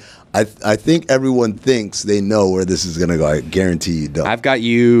thing. Like I think everyone thinks they know where this is gonna go. I guarantee you don't. I've got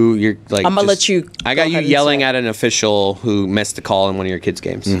you. You're like I'm gonna let you. I got you yelling at an official who missed a call in one of your kids'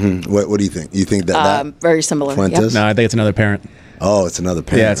 games. Mm-hmm. What do you think? You think that very similar? Fuentes? No, I think it's another parent. Oh, it's another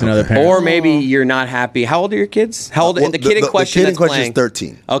parent. Yeah, it's another parent. Or maybe you're not happy. How old are your kids? How old? The kid in question. The kid in question playing. is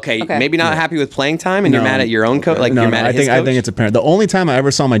 13. Okay, maybe not happy with playing time, and you're mad at your own coach. Like you're mad at his coach? I think it's a parent. The only time I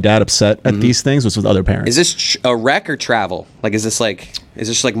ever saw my dad upset at these things was with other parents. Is this a rec or travel? Like, is this like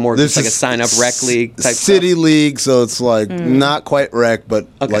more just like a sign up rec league type city stuff? league? So it's like not quite rec, but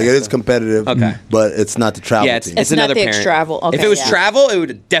like it is competitive. Okay, but it's not the travel team. It's not another the parent. travel. Okay, if it was travel, it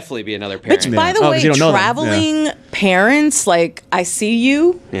would definitely be another parent. Which, by the way, traveling parents, like I see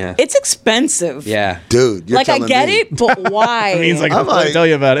you. Yeah, it's expensive. Yeah, dude. You're like I get it, but why? Means like I'll tell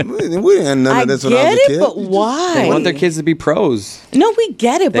you about it. We didn't have none of this when I was a kid. But why? They want their kids to be pros. No, we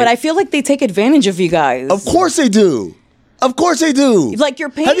get it, but I feel like they take advantage of you guys. Of course they do. Of course they do. Like you're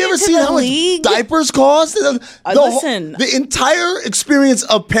paying. Have you ever seen how much diapers cost? Listen, the entire experience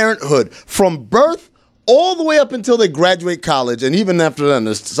of parenthood, from birth all the way up until they graduate college, and even after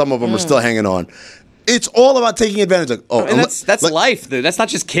then, some of them are still hanging on. It's all about taking advantage. That's life, dude. That's not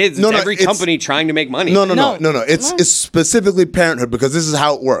just kids. It's every company trying to make money. No. It's specifically parenthood, because this is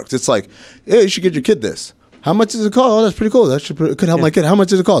how it works. It's like, hey, you should get your kid this. How much does it cost? Oh, that's pretty cool. That could help my kid. How much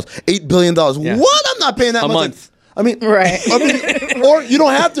does it cost? $8 billion. Yeah. What? I'm not paying that much. Month. I mean, right. Or you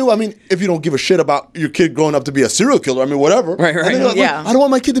don't have to. I mean, if you don't give a shit about your kid growing up to be a serial killer, I mean, whatever. Right. Like, I don't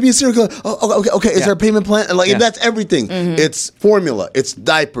want my kid to be a serial killer. Oh, okay. Is there a payment plan? And like, that's everything. Mm-hmm. It's formula. It's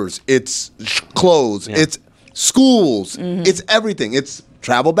diapers. It's clothes. Yeah. It's schools. Mm-hmm. It's everything. It's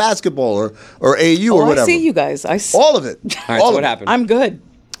travel basketball or AU or whatever. I see you guys. All of it. All right. So what happened? I'm good.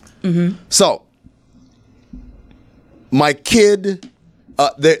 Mm-hmm. So my kid,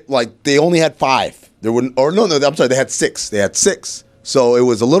 they only had 5. They had 6. They had 6. So it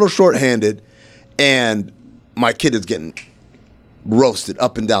was a little shorthanded, and my kid is getting roasted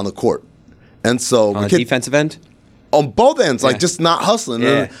up and down the court. And so on the defensive end? On both ends, like just not hustling.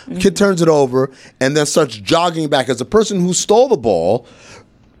 Yeah. The kid turns it over and then starts jogging back as a person who stole the ball,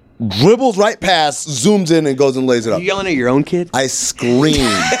 dribbles right past, zooms in, and goes and lays it up. You yelling at your own kid? I scream,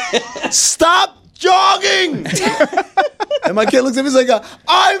 "Stop jogging!" And my kid looks at me and like,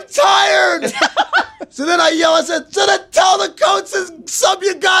 "I'm tired." So then I yell, I said, "So then tell the coach to sub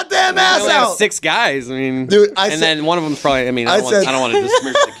your goddamn ass out." Have 6 guys. I mean, dude, then one of them's probably. I mean, I don't want to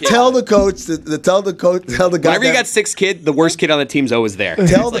dismiss the kid. Tell the coach. Tell the goddamn. Whenever you got 6 kids, the worst kid on the team's always there.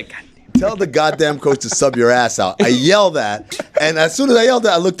 Tell the goddamn coach to sub your ass out. I yell that, and as soon as I yelled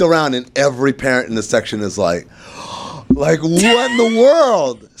that, I looked around, and every parent in the section is like, what in the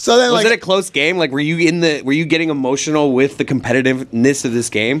world? So then, was it a close game? Like, were you getting emotional with the competitiveness of this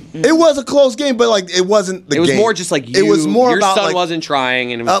game? It was a close game, but like it wasn't the game. It was more just like you. It was more your about son like, wasn't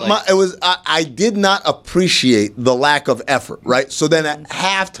trying, and it was I did not appreciate the lack of effort. Right. So then at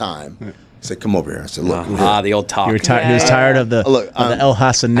halftime, I said, "Come over here." I said, "Look." The old talk. He was tired of the El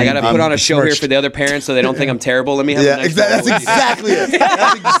Hassan name. I got to put on a show here for the other parents so they don't think I'm terrible. Let me have that's exactly it.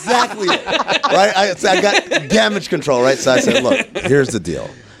 That's exactly it. Right? I got damage control, right? So I said, "Look, here's the deal.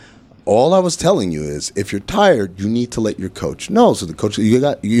 all I was telling you is, if you're tired, you need to let your coach know. So the coach, you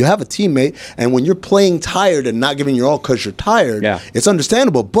have a teammate, and when you're playing tired and not giving your all because you're tired, it's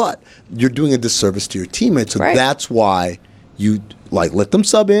understandable. But you're doing a disservice to your teammates. So that's why you let them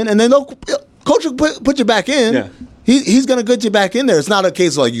sub in, and then coach will put you back in. Yeah. He's going to get you back in there. It's not a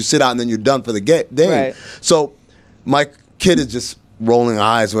case of you sit out and then you're done for the day. Right. So my kid is just rolling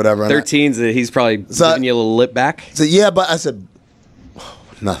eyes, whatever. 13's, he's probably giving you a little lip back. So but I said,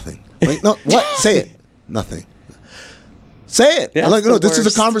 nothing. No, what? Say it. Nothing. Say it. I'm no, this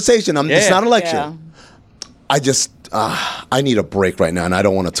is a conversation. It's not a lecture. Yeah. I just, I need a break right now, and I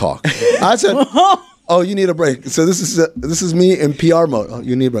don't want to talk. I said, oh, you need a break. So this is me in PR mode. Oh,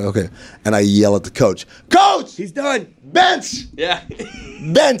 you need a break. Okay. And I yell at the coach. Coach! He's done. Bench! Yeah.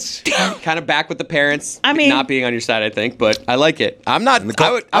 Bench! Kind of back with the parents. I mean, not being on your side, I think, but I like it. I'm not mad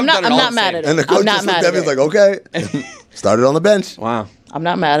at it. And the coach just looked at me like, okay. Started on the bench. Wow. I'm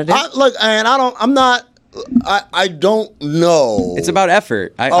not mad at it. I don't know. It's about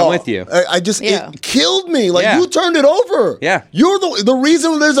effort. I'm with you. It killed me. You turned it over. Yeah. You're the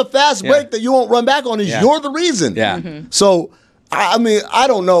reason there's a fast break that you won't run back on is you're the reason. Yeah. Mm-hmm. So, I mean, I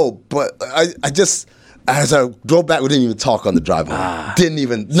don't know, but I just, as I drove back, we didn't even talk on the drive home. Didn't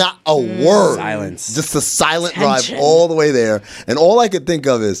even, not a word. Silence. Just a silent drive all the way there. And all I could think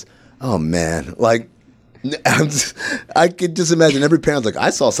of is, oh man, I could just imagine every parent's like, I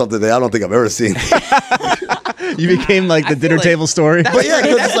saw something that I don't think I've ever seen. You became the dinner table story. But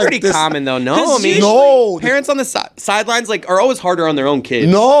that's pretty common though. No, I mean, parents on the sidelines are always harder on their own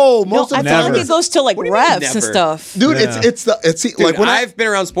kids. No, most of the time. I feel like it goes to refs and stuff. Dude, Dude, when I've been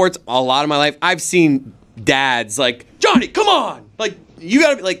around sports a lot of my life, I've seen dads Johnny, come on, you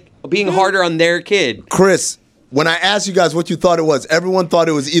gotta be being harder on their kid. Chris, when I asked you guys what you thought it was, everyone thought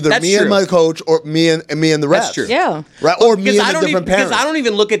it was either me and my coach or me and the refs. That's true. Yeah. Right? Or me and a different parent. Because I don't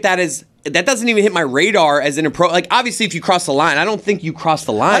even look at that as, that doesn't even hit my radar as an approach. Obviously, if you cross the line, I don't think you cross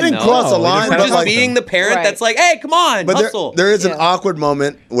the line. I didn't cross the line. You're just being the parent that's hey, come on, but hustle. There is an awkward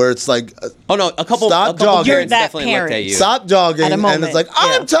moment where it's oh no, a couple parents definitely looked at you. Stop jogging, and it's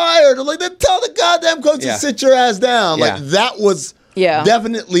I'm tired. I'm then tell the goddamn coach to sit your ass down. That was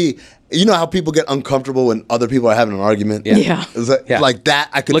definitely. You know how people get uncomfortable when other people are having an argument? Yeah. It's like that.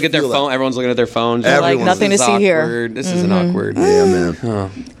 I could look at their phone. Everyone's looking at their phones. Nothing to see here. This isn't awkward. Yeah,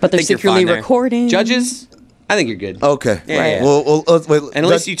 man. But they're secretly recording. Judges, I think you're good. Okay. Yeah, right. Well, wait, and at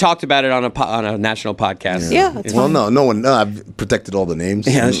least you talked about it on a national podcast. Yeah. It's fine. No one. No, I've protected all the names.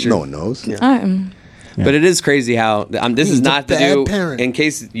 Yeah, that's true. No one knows. Yeah. But it is crazy how this is not to do. Parent. In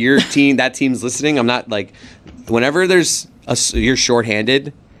case your that team's listening, I'm not whenever you're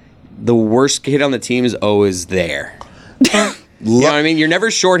shorthanded. The worst kid on the team is always there. You know what I mean? You're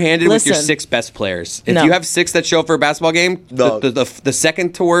never shorthanded with your 6 best players. If you have 6 that show up for a basketball game, the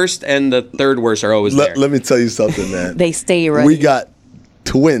second to worst and the third worst are always there. Let me tell you something, man. They stay ready. We got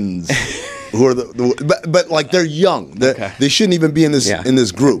twins who are but they're young. They shouldn't even be in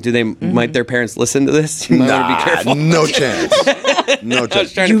this group. Do they? Might their parents listen to this? You might want to be careful. No chance. No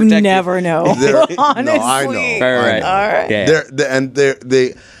chance. You never know. Honestly, no, I know. Right. All right. Yeah.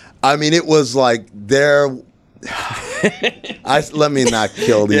 They. I mean, it was they're. Let me not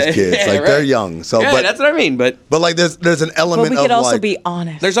kill these kids. They're young. So, but that's what I mean. But there's an element of we could also be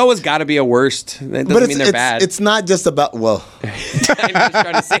honest. There's always got to be a worst. That doesn't mean they're bad. It's not just about I'm just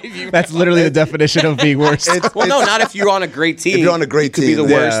trying to save you. That's literally the definition of being worst. No, not if you're on a great team. If you're on a great team, you could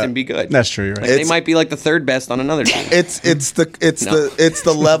be the worst and be good. That's true. You're right. They might be the third best on another team. It's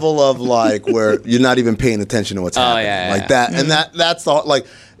the level of where you're not even paying attention to what's happening that, and that's the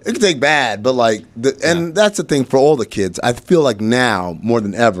it can take bad, but and that's the thing for all the kids. I feel now more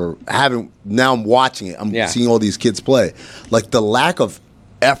than ever, now I'm watching it. I'm seeing all these kids play. The lack of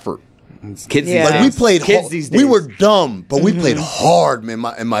effort. Kids these days. We played hard. We were dumb, but we played hard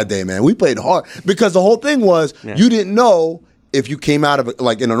in my day, man. We played hard because the whole thing was you didn't know if you came out of it,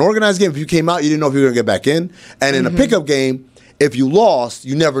 in an organized game, if you came out, you didn't know if you were going to get back in. And in a pickup game, if you lost,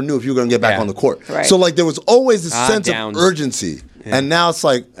 you never knew if you were going to get back on the court. Right. So there was always this sense of urgency. Yeah. And now it's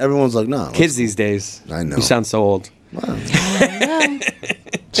everyone's no. Kids these days. I know. You sound so old. Wow.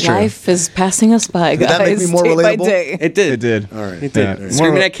 Life is passing us by, guys. Did that make me more relatable? Day by day. It did. It did. All right. It did. Yeah.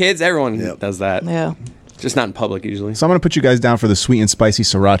 Screaming at kids, everyone does that. Yeah. Just not in public usually. So I'm going to put you guys down for the sweet and spicy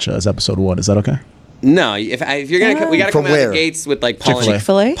sriracha as episode 1. Is that okay? No, if you're gonna, we gotta come out of the gates with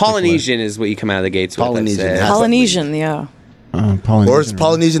Chick-fil-A? Polynesian is what you come out of the gates with. Polynesian, yeah. Polynesian, or is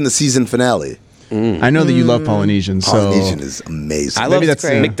Polynesian the season finale? I know that you love Polynesian. So Polynesian is amazing. I love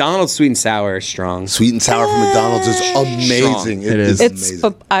McDonald's sweet and sour is strong. Sweet and sour from McDonald's is amazing. It is.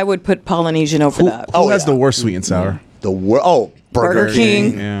 I would put Polynesian over that. Who has the worst sweet and sour? The worst. Burger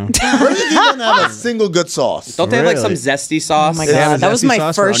King. Yeah. Burger King doesn't have a single good sauce. Don't they have like some zesty sauce? Oh my god, that was zesty my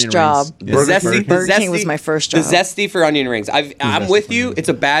sauce for first onion job. rings. The Burger King was my first job. The zesty for onion rings. I'm with you. It's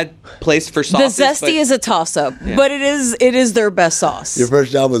a bad place for The sauces. zesty is a toss-up, but it is their best sauce. Your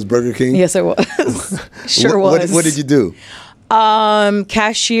first job was Burger King? Yes, it was. Sure What was. what did you do?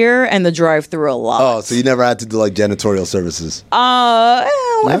 Cashier and the drive-through a lot. Oh, so you never had to do like janitorial services?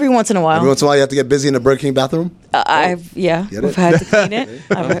 Every once in a while. Every once in a while you have to get busy in the Burger King bathroom? We've had to clean it.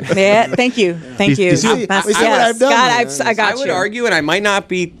 Thank you. You see what I've done? I got I would you. argue, and I might not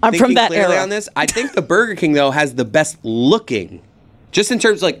be I'm thinking from that clearly era. on this. I think the Burger King though has the best looking, just in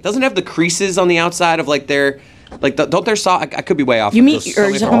terms like doesn't have the creases on the outside of like their. Like, don't their sauce? I could be way off. You mean, are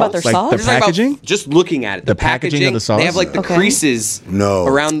you talking about their Like sauce? the Just talking about packaging? just looking at it, The packaging of the sauce? They have like the Okay. creases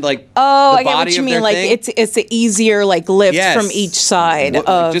around like Oh, the I get body what you of mean. their Like thing. it's an easier like lift Yes. from each side What-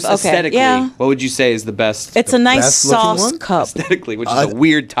 of just okay. aesthetically. Yeah, What would you say is the best? it's a nice best looking sauce one? cup. aesthetically, which is a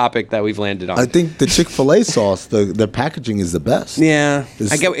weird topic that we've landed on. I think the Chick-fil-A sauce, their packaging is the best. Yeah,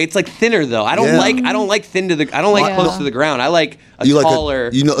 I get. It's like thinner though. I don't Yeah. like thin to the. I don't like Yeah. close to the ground. I like a You like taller.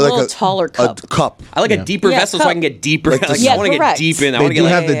 a little taller cup. A cup. I like a deeper Yeah, vessel so cup. I can get deeper. Like the- Like, Yeah, I want to get correct. deep in. I They want to do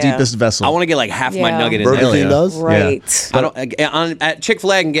get have like. the deepest vessel. I want to get like half my Yeah. nugget in Burger there. King does? Right. I don't. At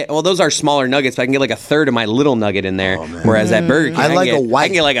Chick-fil-A, I can get. Well, those are smaller nuggets, but I can get like a third of my little nugget in there. Whereas at Burger King, I like can a get, white. I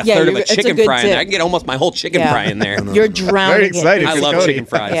can get like a Yeah, third of a it's a chicken good fry in there. dip. I can get almost my whole chicken Yeah. fry in there. You're drowning. Very in excited. it. I love Cody. chicken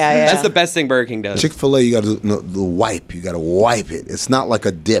fries. Yeah, yeah. That's the best thing Burger King does. Chick-fil-A, you got to do the wipe. You got to wipe it. It's not like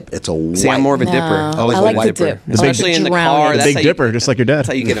a dip. It's a wipe. See, I'm more of a No, dipper. Always I been like a the dipper. dip. Especially in the Drown car. it. That's Big how you- dipper, just like your dad. That's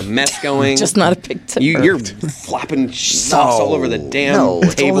how you get a mess going. Just not a big tip. You're flopping sauce all over the damn No,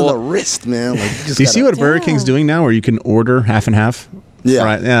 it's table. all in the wrist, man. Like, you just Do you see gotta- what Burger King's doing now, where you can order half and half? Yeah.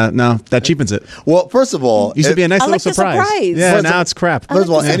 Right. Yeah. No, that cheapens it. Well, first of all, Used to be a nice I little like the surprise. surprise. Yeah. First Now of- it's crap. First of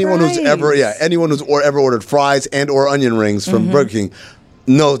all, like the anyone who's surprise. ever ordered fries and or onion rings from Mm-hmm. Burger King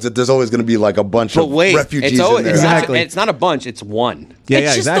knows that there's always going to be like a bunch But of wait, refugees it's always, in there. it's, Exactly. not, it's not a bunch. It's one. Yeah. It's Yeah.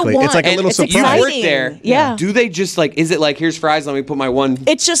 just the Exactly. one. It's like a And little it's surprise. You work exciting. there. Yeah. Do they just like? Is it like here's fries? Let me put my one.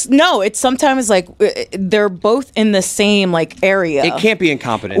 It's just no. It's sometimes like they're both in the same like area. It can't be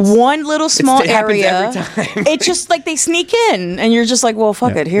incompetence. One little small it happens area. every time. It's just like they sneak in, and you're just like, well,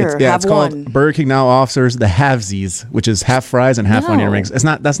 fuck it. Here, It's have called one. Burger King now offers the halvesies, which is half fries and half No. onion rings. It's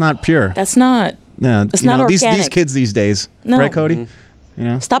not. That's not pure. That's not. Yeah. it's you not know, these organic. kids these days, No. right, Cody? Mm-hmm. You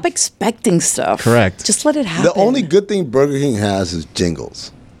know. Stop expecting stuff. Correct. Just let it happen. The only good thing Burger King has is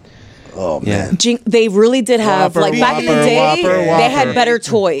jingles. Oh man. They really did have Whopper, like back in the Whopper, day. Whopper, They Whopper. had better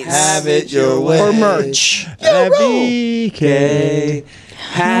toys. Have it your way. Or merch. BK,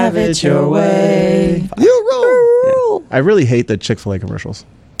 Have it your way. I really hate the Chick-fil-A commercials.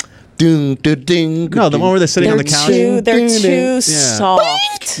 Ding, ding, ding, No, the one where they're sitting on They're the couch. they're too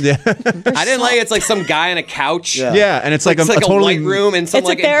soft. Yeah. I didn't like it's like some guy on a couch. Yeah, and it's like It's a like a totally white room and some It's a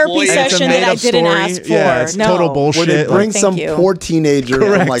like therapy employee. and it's a session that I made-up didn't story. ask for. Yeah, it's No. total Where bullshit. they bring Thank some you. poor teenager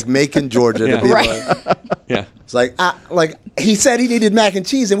from like Macon, Georgia to be Right. like, Yeah. it's like he said he needed mac and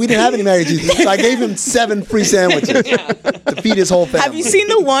cheese and we didn't have any mac and cheese. So I gave him 7 free sandwiches to feed his whole family. Have you seen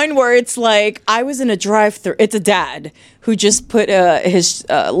the one where it's like I was in a drive-through? It's a dad who just put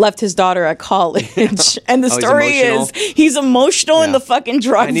left his daughter at college, and the he's story emotional? is he's emotional in the fucking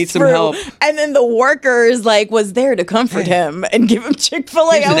drive-through. need some help. And then the workers was there to comfort him and give him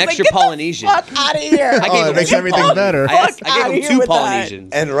Chick-fil-A. Here's I an was extra like, get Polynesian. the fuck out of here! I gave it him makes two everything Poly- better. I Fuck gave outta him here 2 with that. Polynesians.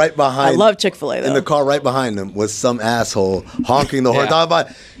 And right behind I love Chick-fil-A though. in the car right behind him was some asshole honking the horn. Yeah. Talking about,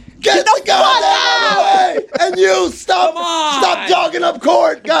 get the goddamn way! And you stop on! stop jogging up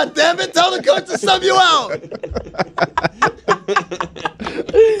court. God damn it! Tell the coach to sub you out.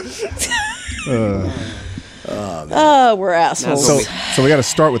 We're assholes. So we got to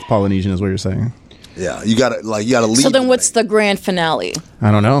start with Polynesian, is what you're saying. Yeah, you gotta lead. So then, what's the grand finale?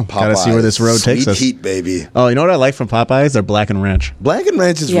 I don't know. Got to see where this road takes Sweet us. Heat, baby. Oh, you know what I like from Popeyes? They're black and ranch. Black and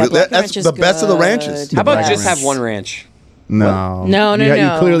Ranch is Yeah, really, Black and that's Ranch is the best of the good. ranches. How about Black just ranch. have one ranch? No. No.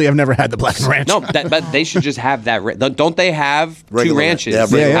 You clearly have never had the black and ranch. No, but they should just have that. Don't they have Regular 2 ranch. ranches? Yeah,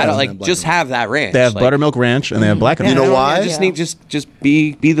 regular I don't ranch. like just have that ranch. They have like, buttermilk ranch and they have black and You ranch. know why? Just need just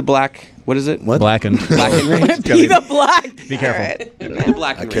be the black. What is it? What? Black and Black and ranch. Be the black. Be careful. Be the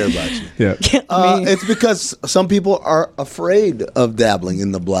black. I care about you. Yeah. It's because some people are afraid of dabbling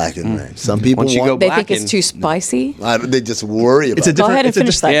in the black and ranch. Some people Once you go want, They black think it's and- too spicy. they just worry about It's a it. Go ahead and it's a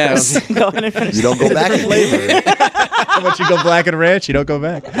finish that, yeah. Chris. Go ahead and finish. You don't go back and flavor. Once you go black and ranch, you don't go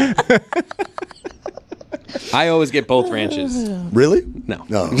back. I always get both ranches. Really? No.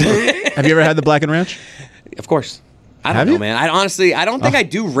 No. Have you ever had the black and ranch? Of course. I don't know, man. I don't think I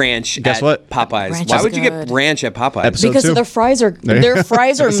do ranch Guess at what? Popeyes. Ranch Why is would you get good. ranch at Popeyes? Episode Because 2. their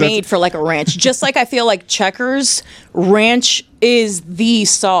fries are made for like a ranch. Just like I feel like Checkers ranch is the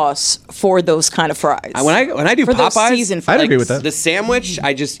sauce for those kind of fries. When I do for those Popeyes, seasoned I'd fries. agree with that. the sandwich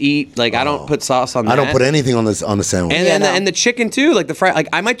I just eat. Like I don't put sauce on that. I don't put anything on the sandwich. And Yeah, then no. and the chicken too. Like the fry. Like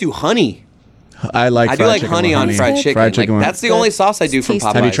I might do honey. I like. I do fried like chicken honey with on fried chicken. Fried chicken Like, with- that's the only sauce I do from tasty.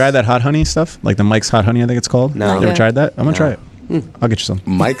 Popeyes. Have you tried that hot honey stuff? Like the Mike's Hot Honey, I think it's called. No. You ever Yeah. tried that? I'm gonna try it. I'll get you some.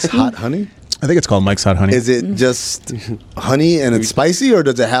 Mike's Hot Honey? I think it's called Mike's Hot Honey. Is it just honey and it's spicy, or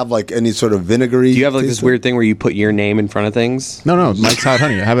does it have like any sort of vinegary? Do you have like taste this to it? weird thing where you put your name in front of things? No, Mike's Hot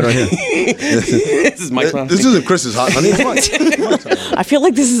Honey. I have it right here. This is Mike's. This isn't Chris's Hot Honey. It's Mike's. I feel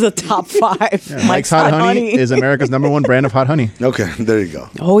like this is a top 5. Mike's Hot Honey is America's #1 brand of hot honey. Okay, there you go.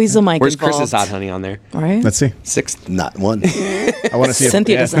 Always a Mike Where's involved. Chris's hot honey on there? Right? Let's see. 6th. Not one. I want to see if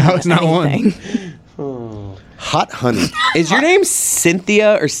Cynthia doesn't have it's not anything. Hot honey. Is your name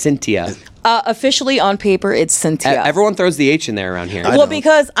Cynthia or Cynthia? Officially on paper, it's Cynthia. Everyone throws the H in there around here. well,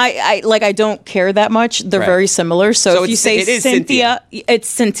 because I don't care that much. They're Right. very similar. So if you it's- say it is Cynthia, it's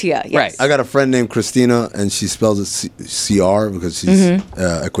Cynthia. Yes. Right. I got a friend named Christina, and she spells it CR because she's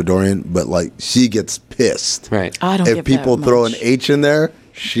Ecuadorian. But like, she gets pissed. Right. I don't If give people that throw an much. H in there,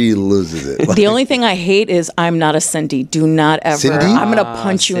 she loses it. Like, The only thing I hate is I'm not a Cindy. Do not ever. Cindy? I'm gonna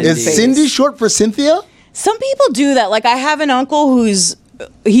punch you in the is face. Cindy short for Cynthia? Some people do that. Like I have an uncle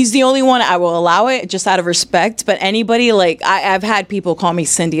he's the only one I will allow it just out of respect. But anybody like I've had people call me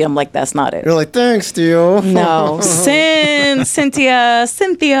Cindy. I'm like, that's not it. You're like, thanks, Theo. No, Cynthia,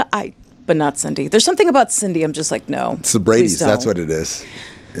 but not Cindy. There's something about Cindy. I'm just like, no. It's the Brady's. please don't. That's what it is.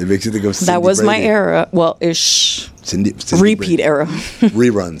 It makes you think of Cindy That was my Brady. era. Well, ish. Cindy Repeat Brady. era.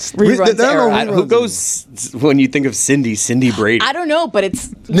 Reruns. Reruns There are no era. reruns Who goes when you think of Cindy Brady? I don't know, but it's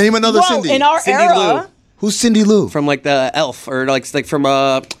Name another well, Cindy. in our Cindy era. Lou. Who's Cindy Lou? From like the Elf or like from From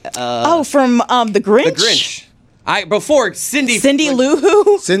the Grinch. the Grinch. Before Cindy Lou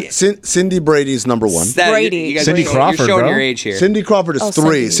Who? Cindy Brady's number one. Brady. You guys Cindy are, Crawford, You're showing bro. your age here. Cindy Crawford is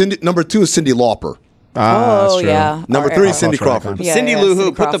 3. Cindy number 2 is Cindy Lauper. That's true. Yeah. Number our 3 era. is Cindy Cultural Crawford. icon. Yeah, Cindy yeah, Lou Who.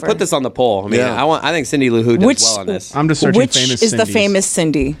 Cindy Put Crawford. this on the poll. I mean, Yeah. I think Cindy Lou Who does well on this. I'm just searching Which famous is the Cindys. famous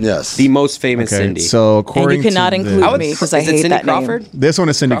Cindy? Yes. The most famous Okay, Cindy. so And according you cannot to include this, me because I Is it hate Cindy that Crawford? name. This one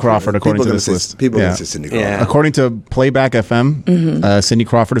is Cindy Crawford, according People to gonna this say list. people Yeah. gonna say Cindy Crawford. Yeah. According to Playback FM, Cindy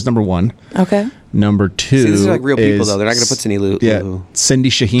Crawford is number 1. Okay. Number 2. See, these are like real people is- though. They're not going to put Cindy Lou. Yeah, Lou. Cindy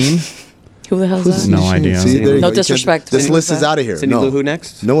Shaheen. Who the hell's that? No idea. See, there you No go. You can't- disrespect. This Cindy list Lou is out of here. Cindy no. Lou Who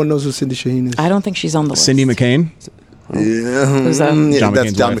next? No one knows who Cindy Shaheen is. I don't think she's on the list. Cindy McCain. Who's that? Yeah, John that's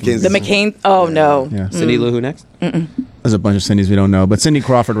McCain's John wife. McCain's. The McCain. Oh no. Yeah. Cindy Lou Who next? There's a bunch of Cindys we don't know, but Cindy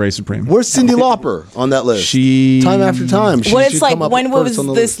Crawford reigns supreme. Where's Cindy Lauper on that list? She Time after time. She Well, should it's like come up when first was on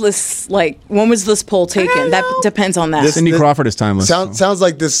the this list? Like when was this poll taken? That depends on that. Cindy Crawford is timeless. Sounds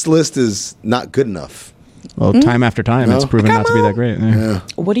like this list is not good enough. Well, time after time, it's proven not to be that great. Yeah.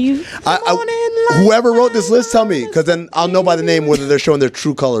 What do you? Whoever wrote this list, tell me, because then I'll know by the name whether they're showing their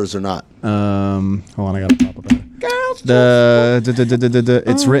true colors or not. Hold on, I got to pop up that.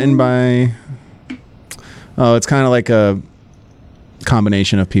 It's written by. Oh, it's kind of like a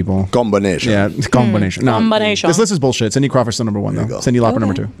combination of people. Combination. Yeah, combination. No, Combination. This list is bullshit. Cindy Crawford's still number 1 There you though. go. Cindy Lauper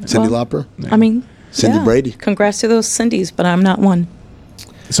number Okay. 2. Cindy Well, Lauper. I mean, Cindy yeah. Brady. Congrats to those Cindys, but I'm not one.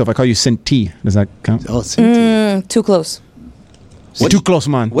 So if I call you Cindy, does that count? Oh, Cynthia. Too close. Too close,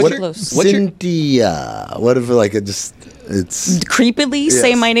 man. What's your, close. what's your, Cynthia. What if like it just it's Creepily say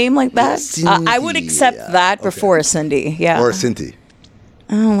Yes. my name like that. Yes, I would accept Cynthia. that before a Cindy. Yeah. or a Cinty,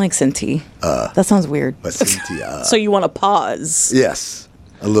 I don't like Cindy. That sounds weird. but Cynthia. So you want to pause? Yes,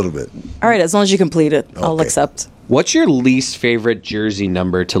 a little bit. All right, as long as you complete it, I'll Okay. accept. what's your least favorite jersey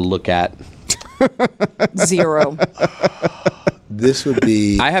number to look at? 0. This would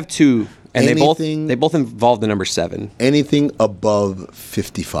be I have 2, and Anything- they both involve the number 7. anything above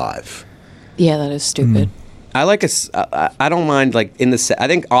 55. Yeah, that is stupid. I like I don't mind like in the. I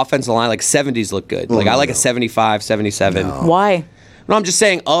think offensive line like 70s look good. Like I like a 75, 77. Why? No, I'm just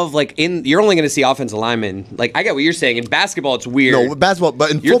saying of like you're only going to see offensive linemen. Like I get what you're saying. In basketball, it's weird. No, basketball,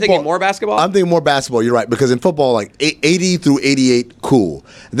 but in You're football, thinking more basketball? I'm thinking more basketball. You're right, because in football, like 80 through 88, cool.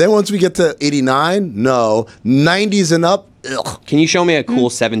 Then once we get to 89, no. 90s and up, ugh. Can you show me a cool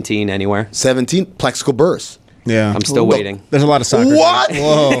 17 anywhere? 17, Plexical Burst. Yeah. I'm still waiting. There's a lot of soccer. What?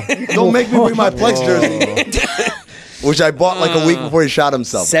 Whoa. Don't make me bring my Plex jersey, which I bought like a week before he shot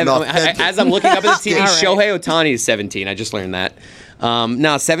himself. As I'm looking up at the TV, Shohei Ohtani is 17. I just learned that.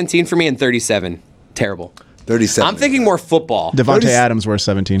 No, 17 for me and 37. Terrible. 37. I'm thinking more football. Devontae 30 Adams wears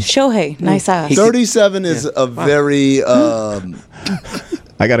 17. Shohei, nice ass. 37 is a very. I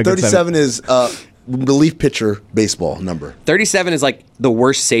got a good 37 is relief pitcher baseball number. 37 is like the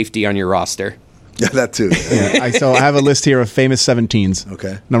worst safety on your roster. Yeah, that too. Yeah, so I have a list here of famous 17s.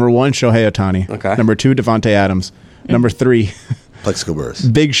 Okay. Number 1, Shohei Ohtani. Okay. Number 2, Devontae Adams. Number 3, Plexico Burris.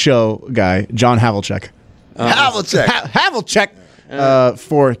 Big Show guy, John Havlicek. Havlicek. Havlicek.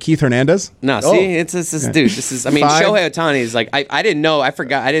 4, Keith Hernandez. No, see, it's dude. This is. I mean, 5, Shohei Ohtani is like. I didn't know. I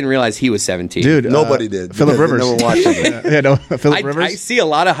forgot. I didn't realize he was 17. Dude, Nobody did. Phillip Because Rivers. they never watched it. Yeah, no, Phillip Rivers. I see a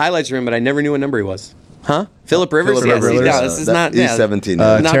lot of highlights from him, but I never knew what number he was. Huh? Phillip Rivers. Phillip Yes. Rivers. No, this is not. He's Yeah, 17.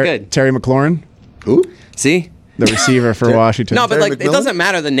 not good. Terry McLaurin, Who? See. the receiver for Washington. No, but Terry like McMillan? it doesn't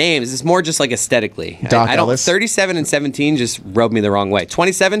matter the names. It's more just like aesthetically. Doc I don't. Ellis. 37 and 17 just rubbed me the wrong way.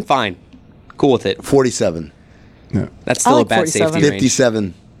 27, fine, cool with it. 47. That's still like a bad 47. safety range.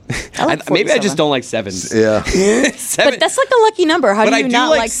 57. Maybe I just don't like sevens. Yeah. Seven, But that's like a lucky number. How but do I you do not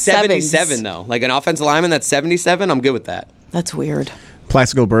like sevens? 77 though. Like an offensive lineman that's 77, I'm good with that. That's weird.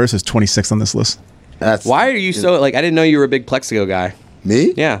 Plaxico Burress is 26 on this list. That's Why are you so like? I didn't know you were a big Plexico guy.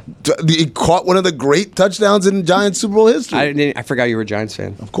 me? Yeah, He caught one of the great touchdowns in Giants Super Bowl history. I forgot you were a Giants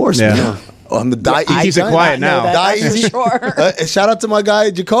fan. Of course. Yeah. Man. I'm the die He easy. keeps it Giant. quiet now. Die That's for easy. sure. Shout out to my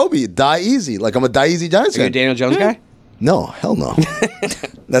guy Jacoby. Die easy. Like I'm a die easy Giants Are you a fan. Daniel Jones guy? No, hell no.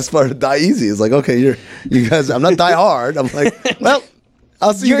 That's part of die easy. It's like, okay, you guys. I'm not die hard. I'm like, well,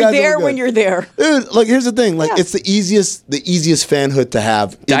 I'll see you You're guys. there when when you're there. Dude, like here's the thing. Like Yeah. it's the easiest fanhood to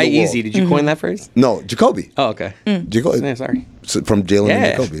have. In Die the world. easy. Did you coin that phrase? No, Jacoby. Oh, okay. Jacoby. Yeah, sorry. From Jalen Yeah,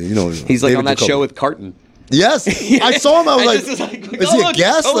 and Jacoby. You know, he's like David on that Jacoby. show with Carton. Yes, I saw him. I was I like, just was like, is oh, he a look,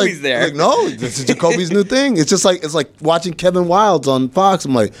 guest? Jacoby's Like, there. like, no, this is Jacoby's new thing. It's just like watching Kevin Wildes on Fox.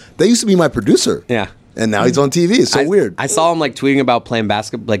 I'm like, they used to be my producer. Yeah. And now he's on TV. It's so weird. I saw him like tweeting about playing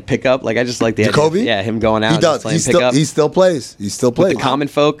basketball, like pickup. Like I just like the Jacoby? idea. Yeah, him going out. He and does. just playing pickup. He still plays. He still plays. The common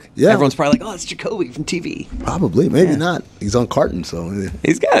folk. Yeah. Everyone's probably like, oh, it's Jacoby from TV. Probably, maybe not. He's on Carton, so.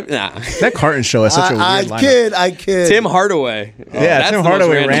 He's got nah. That Carton show is such a weird lineup. I kid. Tim Hardaway. Yeah, That's Tim the most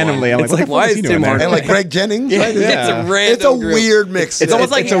Hardaway random randomly. one. I'm It's like, like, what why the fuck is he Tim doing there? Hardaway? And like Greg Jennings, right? It's a random It's a group. weird mix. It's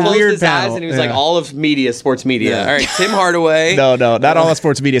almost like It's he a closed weird his eyes panel. and he was Yeah. like all of media, sports media. Yeah. All right, Tim Hardaway. No, not all of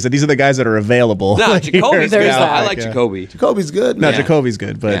sports media. So these are the guys that are available. No, Like, Jacoby's here's- good. that. I like Jacoby. Jacoby's good. No, man. Jacoby's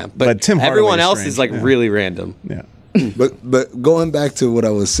good, but Yeah, but Tim Hardaway everyone is else strange. is like Yeah. really random. Yeah. But going back to what I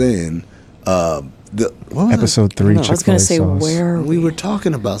was saying, what was Episode 3. I was going to say, where we were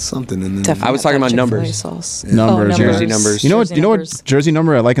talking about something, and then Definitely I was talking about Chick-fil-A numbers. sauce. Numbers, Oh, Jersey numbers. You know what? Jersey You know numbers. what jersey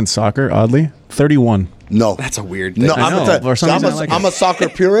number I like in soccer? Oddly, 31. no, That's a weird thing. no. I know, for some reason I like it. I'm a soccer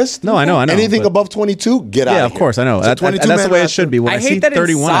purist. No, I know. Anything but- above 22, get out. Yeah, of course, I know. So That's the way it should be. When I, I see hate that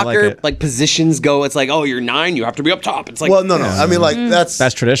 31, in I soccer, like it. positions go. It's like, oh, you're 9, you have to be up top. It's like, Well, no. I mean, like that's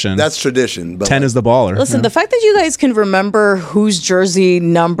tradition. That's tradition. But 10 like, is the baller. Listen, the fact that you guys can remember whose jersey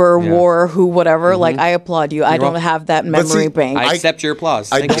number wore who, whatever, like I applaud you. I don't welcome. have that see, memory bank. I accept your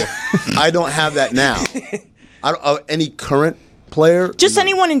applause. I Thank you. don't. I don't have that now. I don't any current player. Just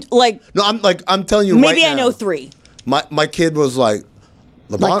anyone in, like, No, I'm telling you. maybe right I now, know 3. My kid was like,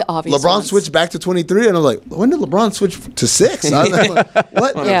 Like LeBron, the obvious LeBron ones. switched back to 23, and I was like, when did LeBron switch to 6? I was like,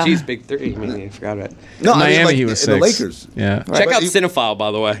 what? Oh, Yeah. geez, big 3. I mean, you forgot it. No, Miami, I mean, like, he was in the 6. Lakers. Yeah. Check But out you- Cinephile,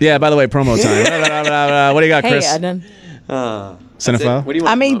 by the way. Yeah, by the way, promo time. What do you got, Hey, Chris? Eden. Cinephile? What do you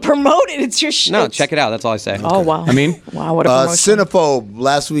want? I mean, promote it. It's your shit. no, check it out. That's all I say. Oh, wow. I mean, wow, what a promotion. Cinephobe.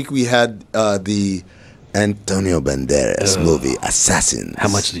 Last week we had the Antonio Banderas movie, Assassin. How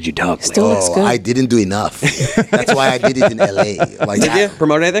much did you talk? Still looks good. I didn't do enough. That's why I did it in LA. Like, Did you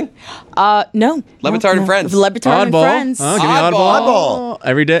promote anything? No. Levitard and Friends. Levitard and Oddball. Friends. Oh, give me Oddball. oddball.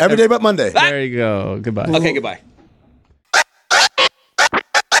 Every day. every day but Monday. There you go. Goodbye. Okay, goodbye.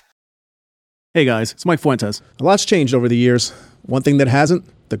 Hey guys, it's Mike Fuentes. A lot's changed over the years. One thing that hasn't,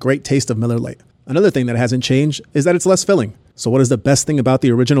 the great taste of Miller Lite. Another thing that hasn't changed is that it's less filling. So what is the best thing about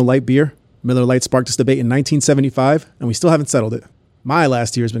the original light beer? Miller Lite sparked this debate in 1975, and we still haven't settled it. My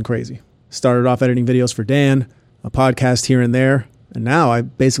last year has been crazy. Started off editing videos for Dan, a podcast here and there, and now I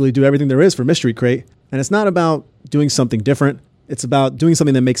basically do everything there is for Mystery Crate. And it's not about doing something different. It's about doing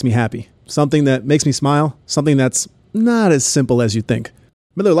something that makes me happy. Something that makes me smile. Something that's not as simple as you think.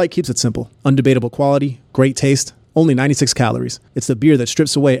 Miller Lite keeps it simple. Undebatable quality, great taste, only 96 calories. It's the beer that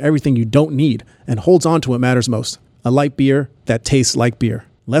strips away everything you don't need and holds on to what matters most. A light beer that tastes like beer.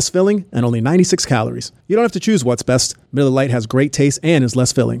 Less filling and only 96 calories. You don't have to choose what's best. Miller Lite has great taste and is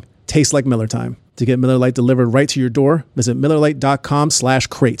less filling. Tastes like Miller time. To get Miller Lite delivered right to your door, visit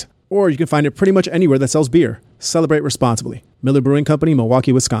MillerLite.com/crate. Or you can find it pretty much anywhere that sells beer. Celebrate responsibly. Miller Brewing Company,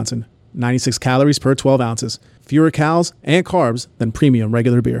 Milwaukee, Wisconsin. 96 calories per 12 ounces. Fewer calories and carbs than premium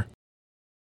regular beer.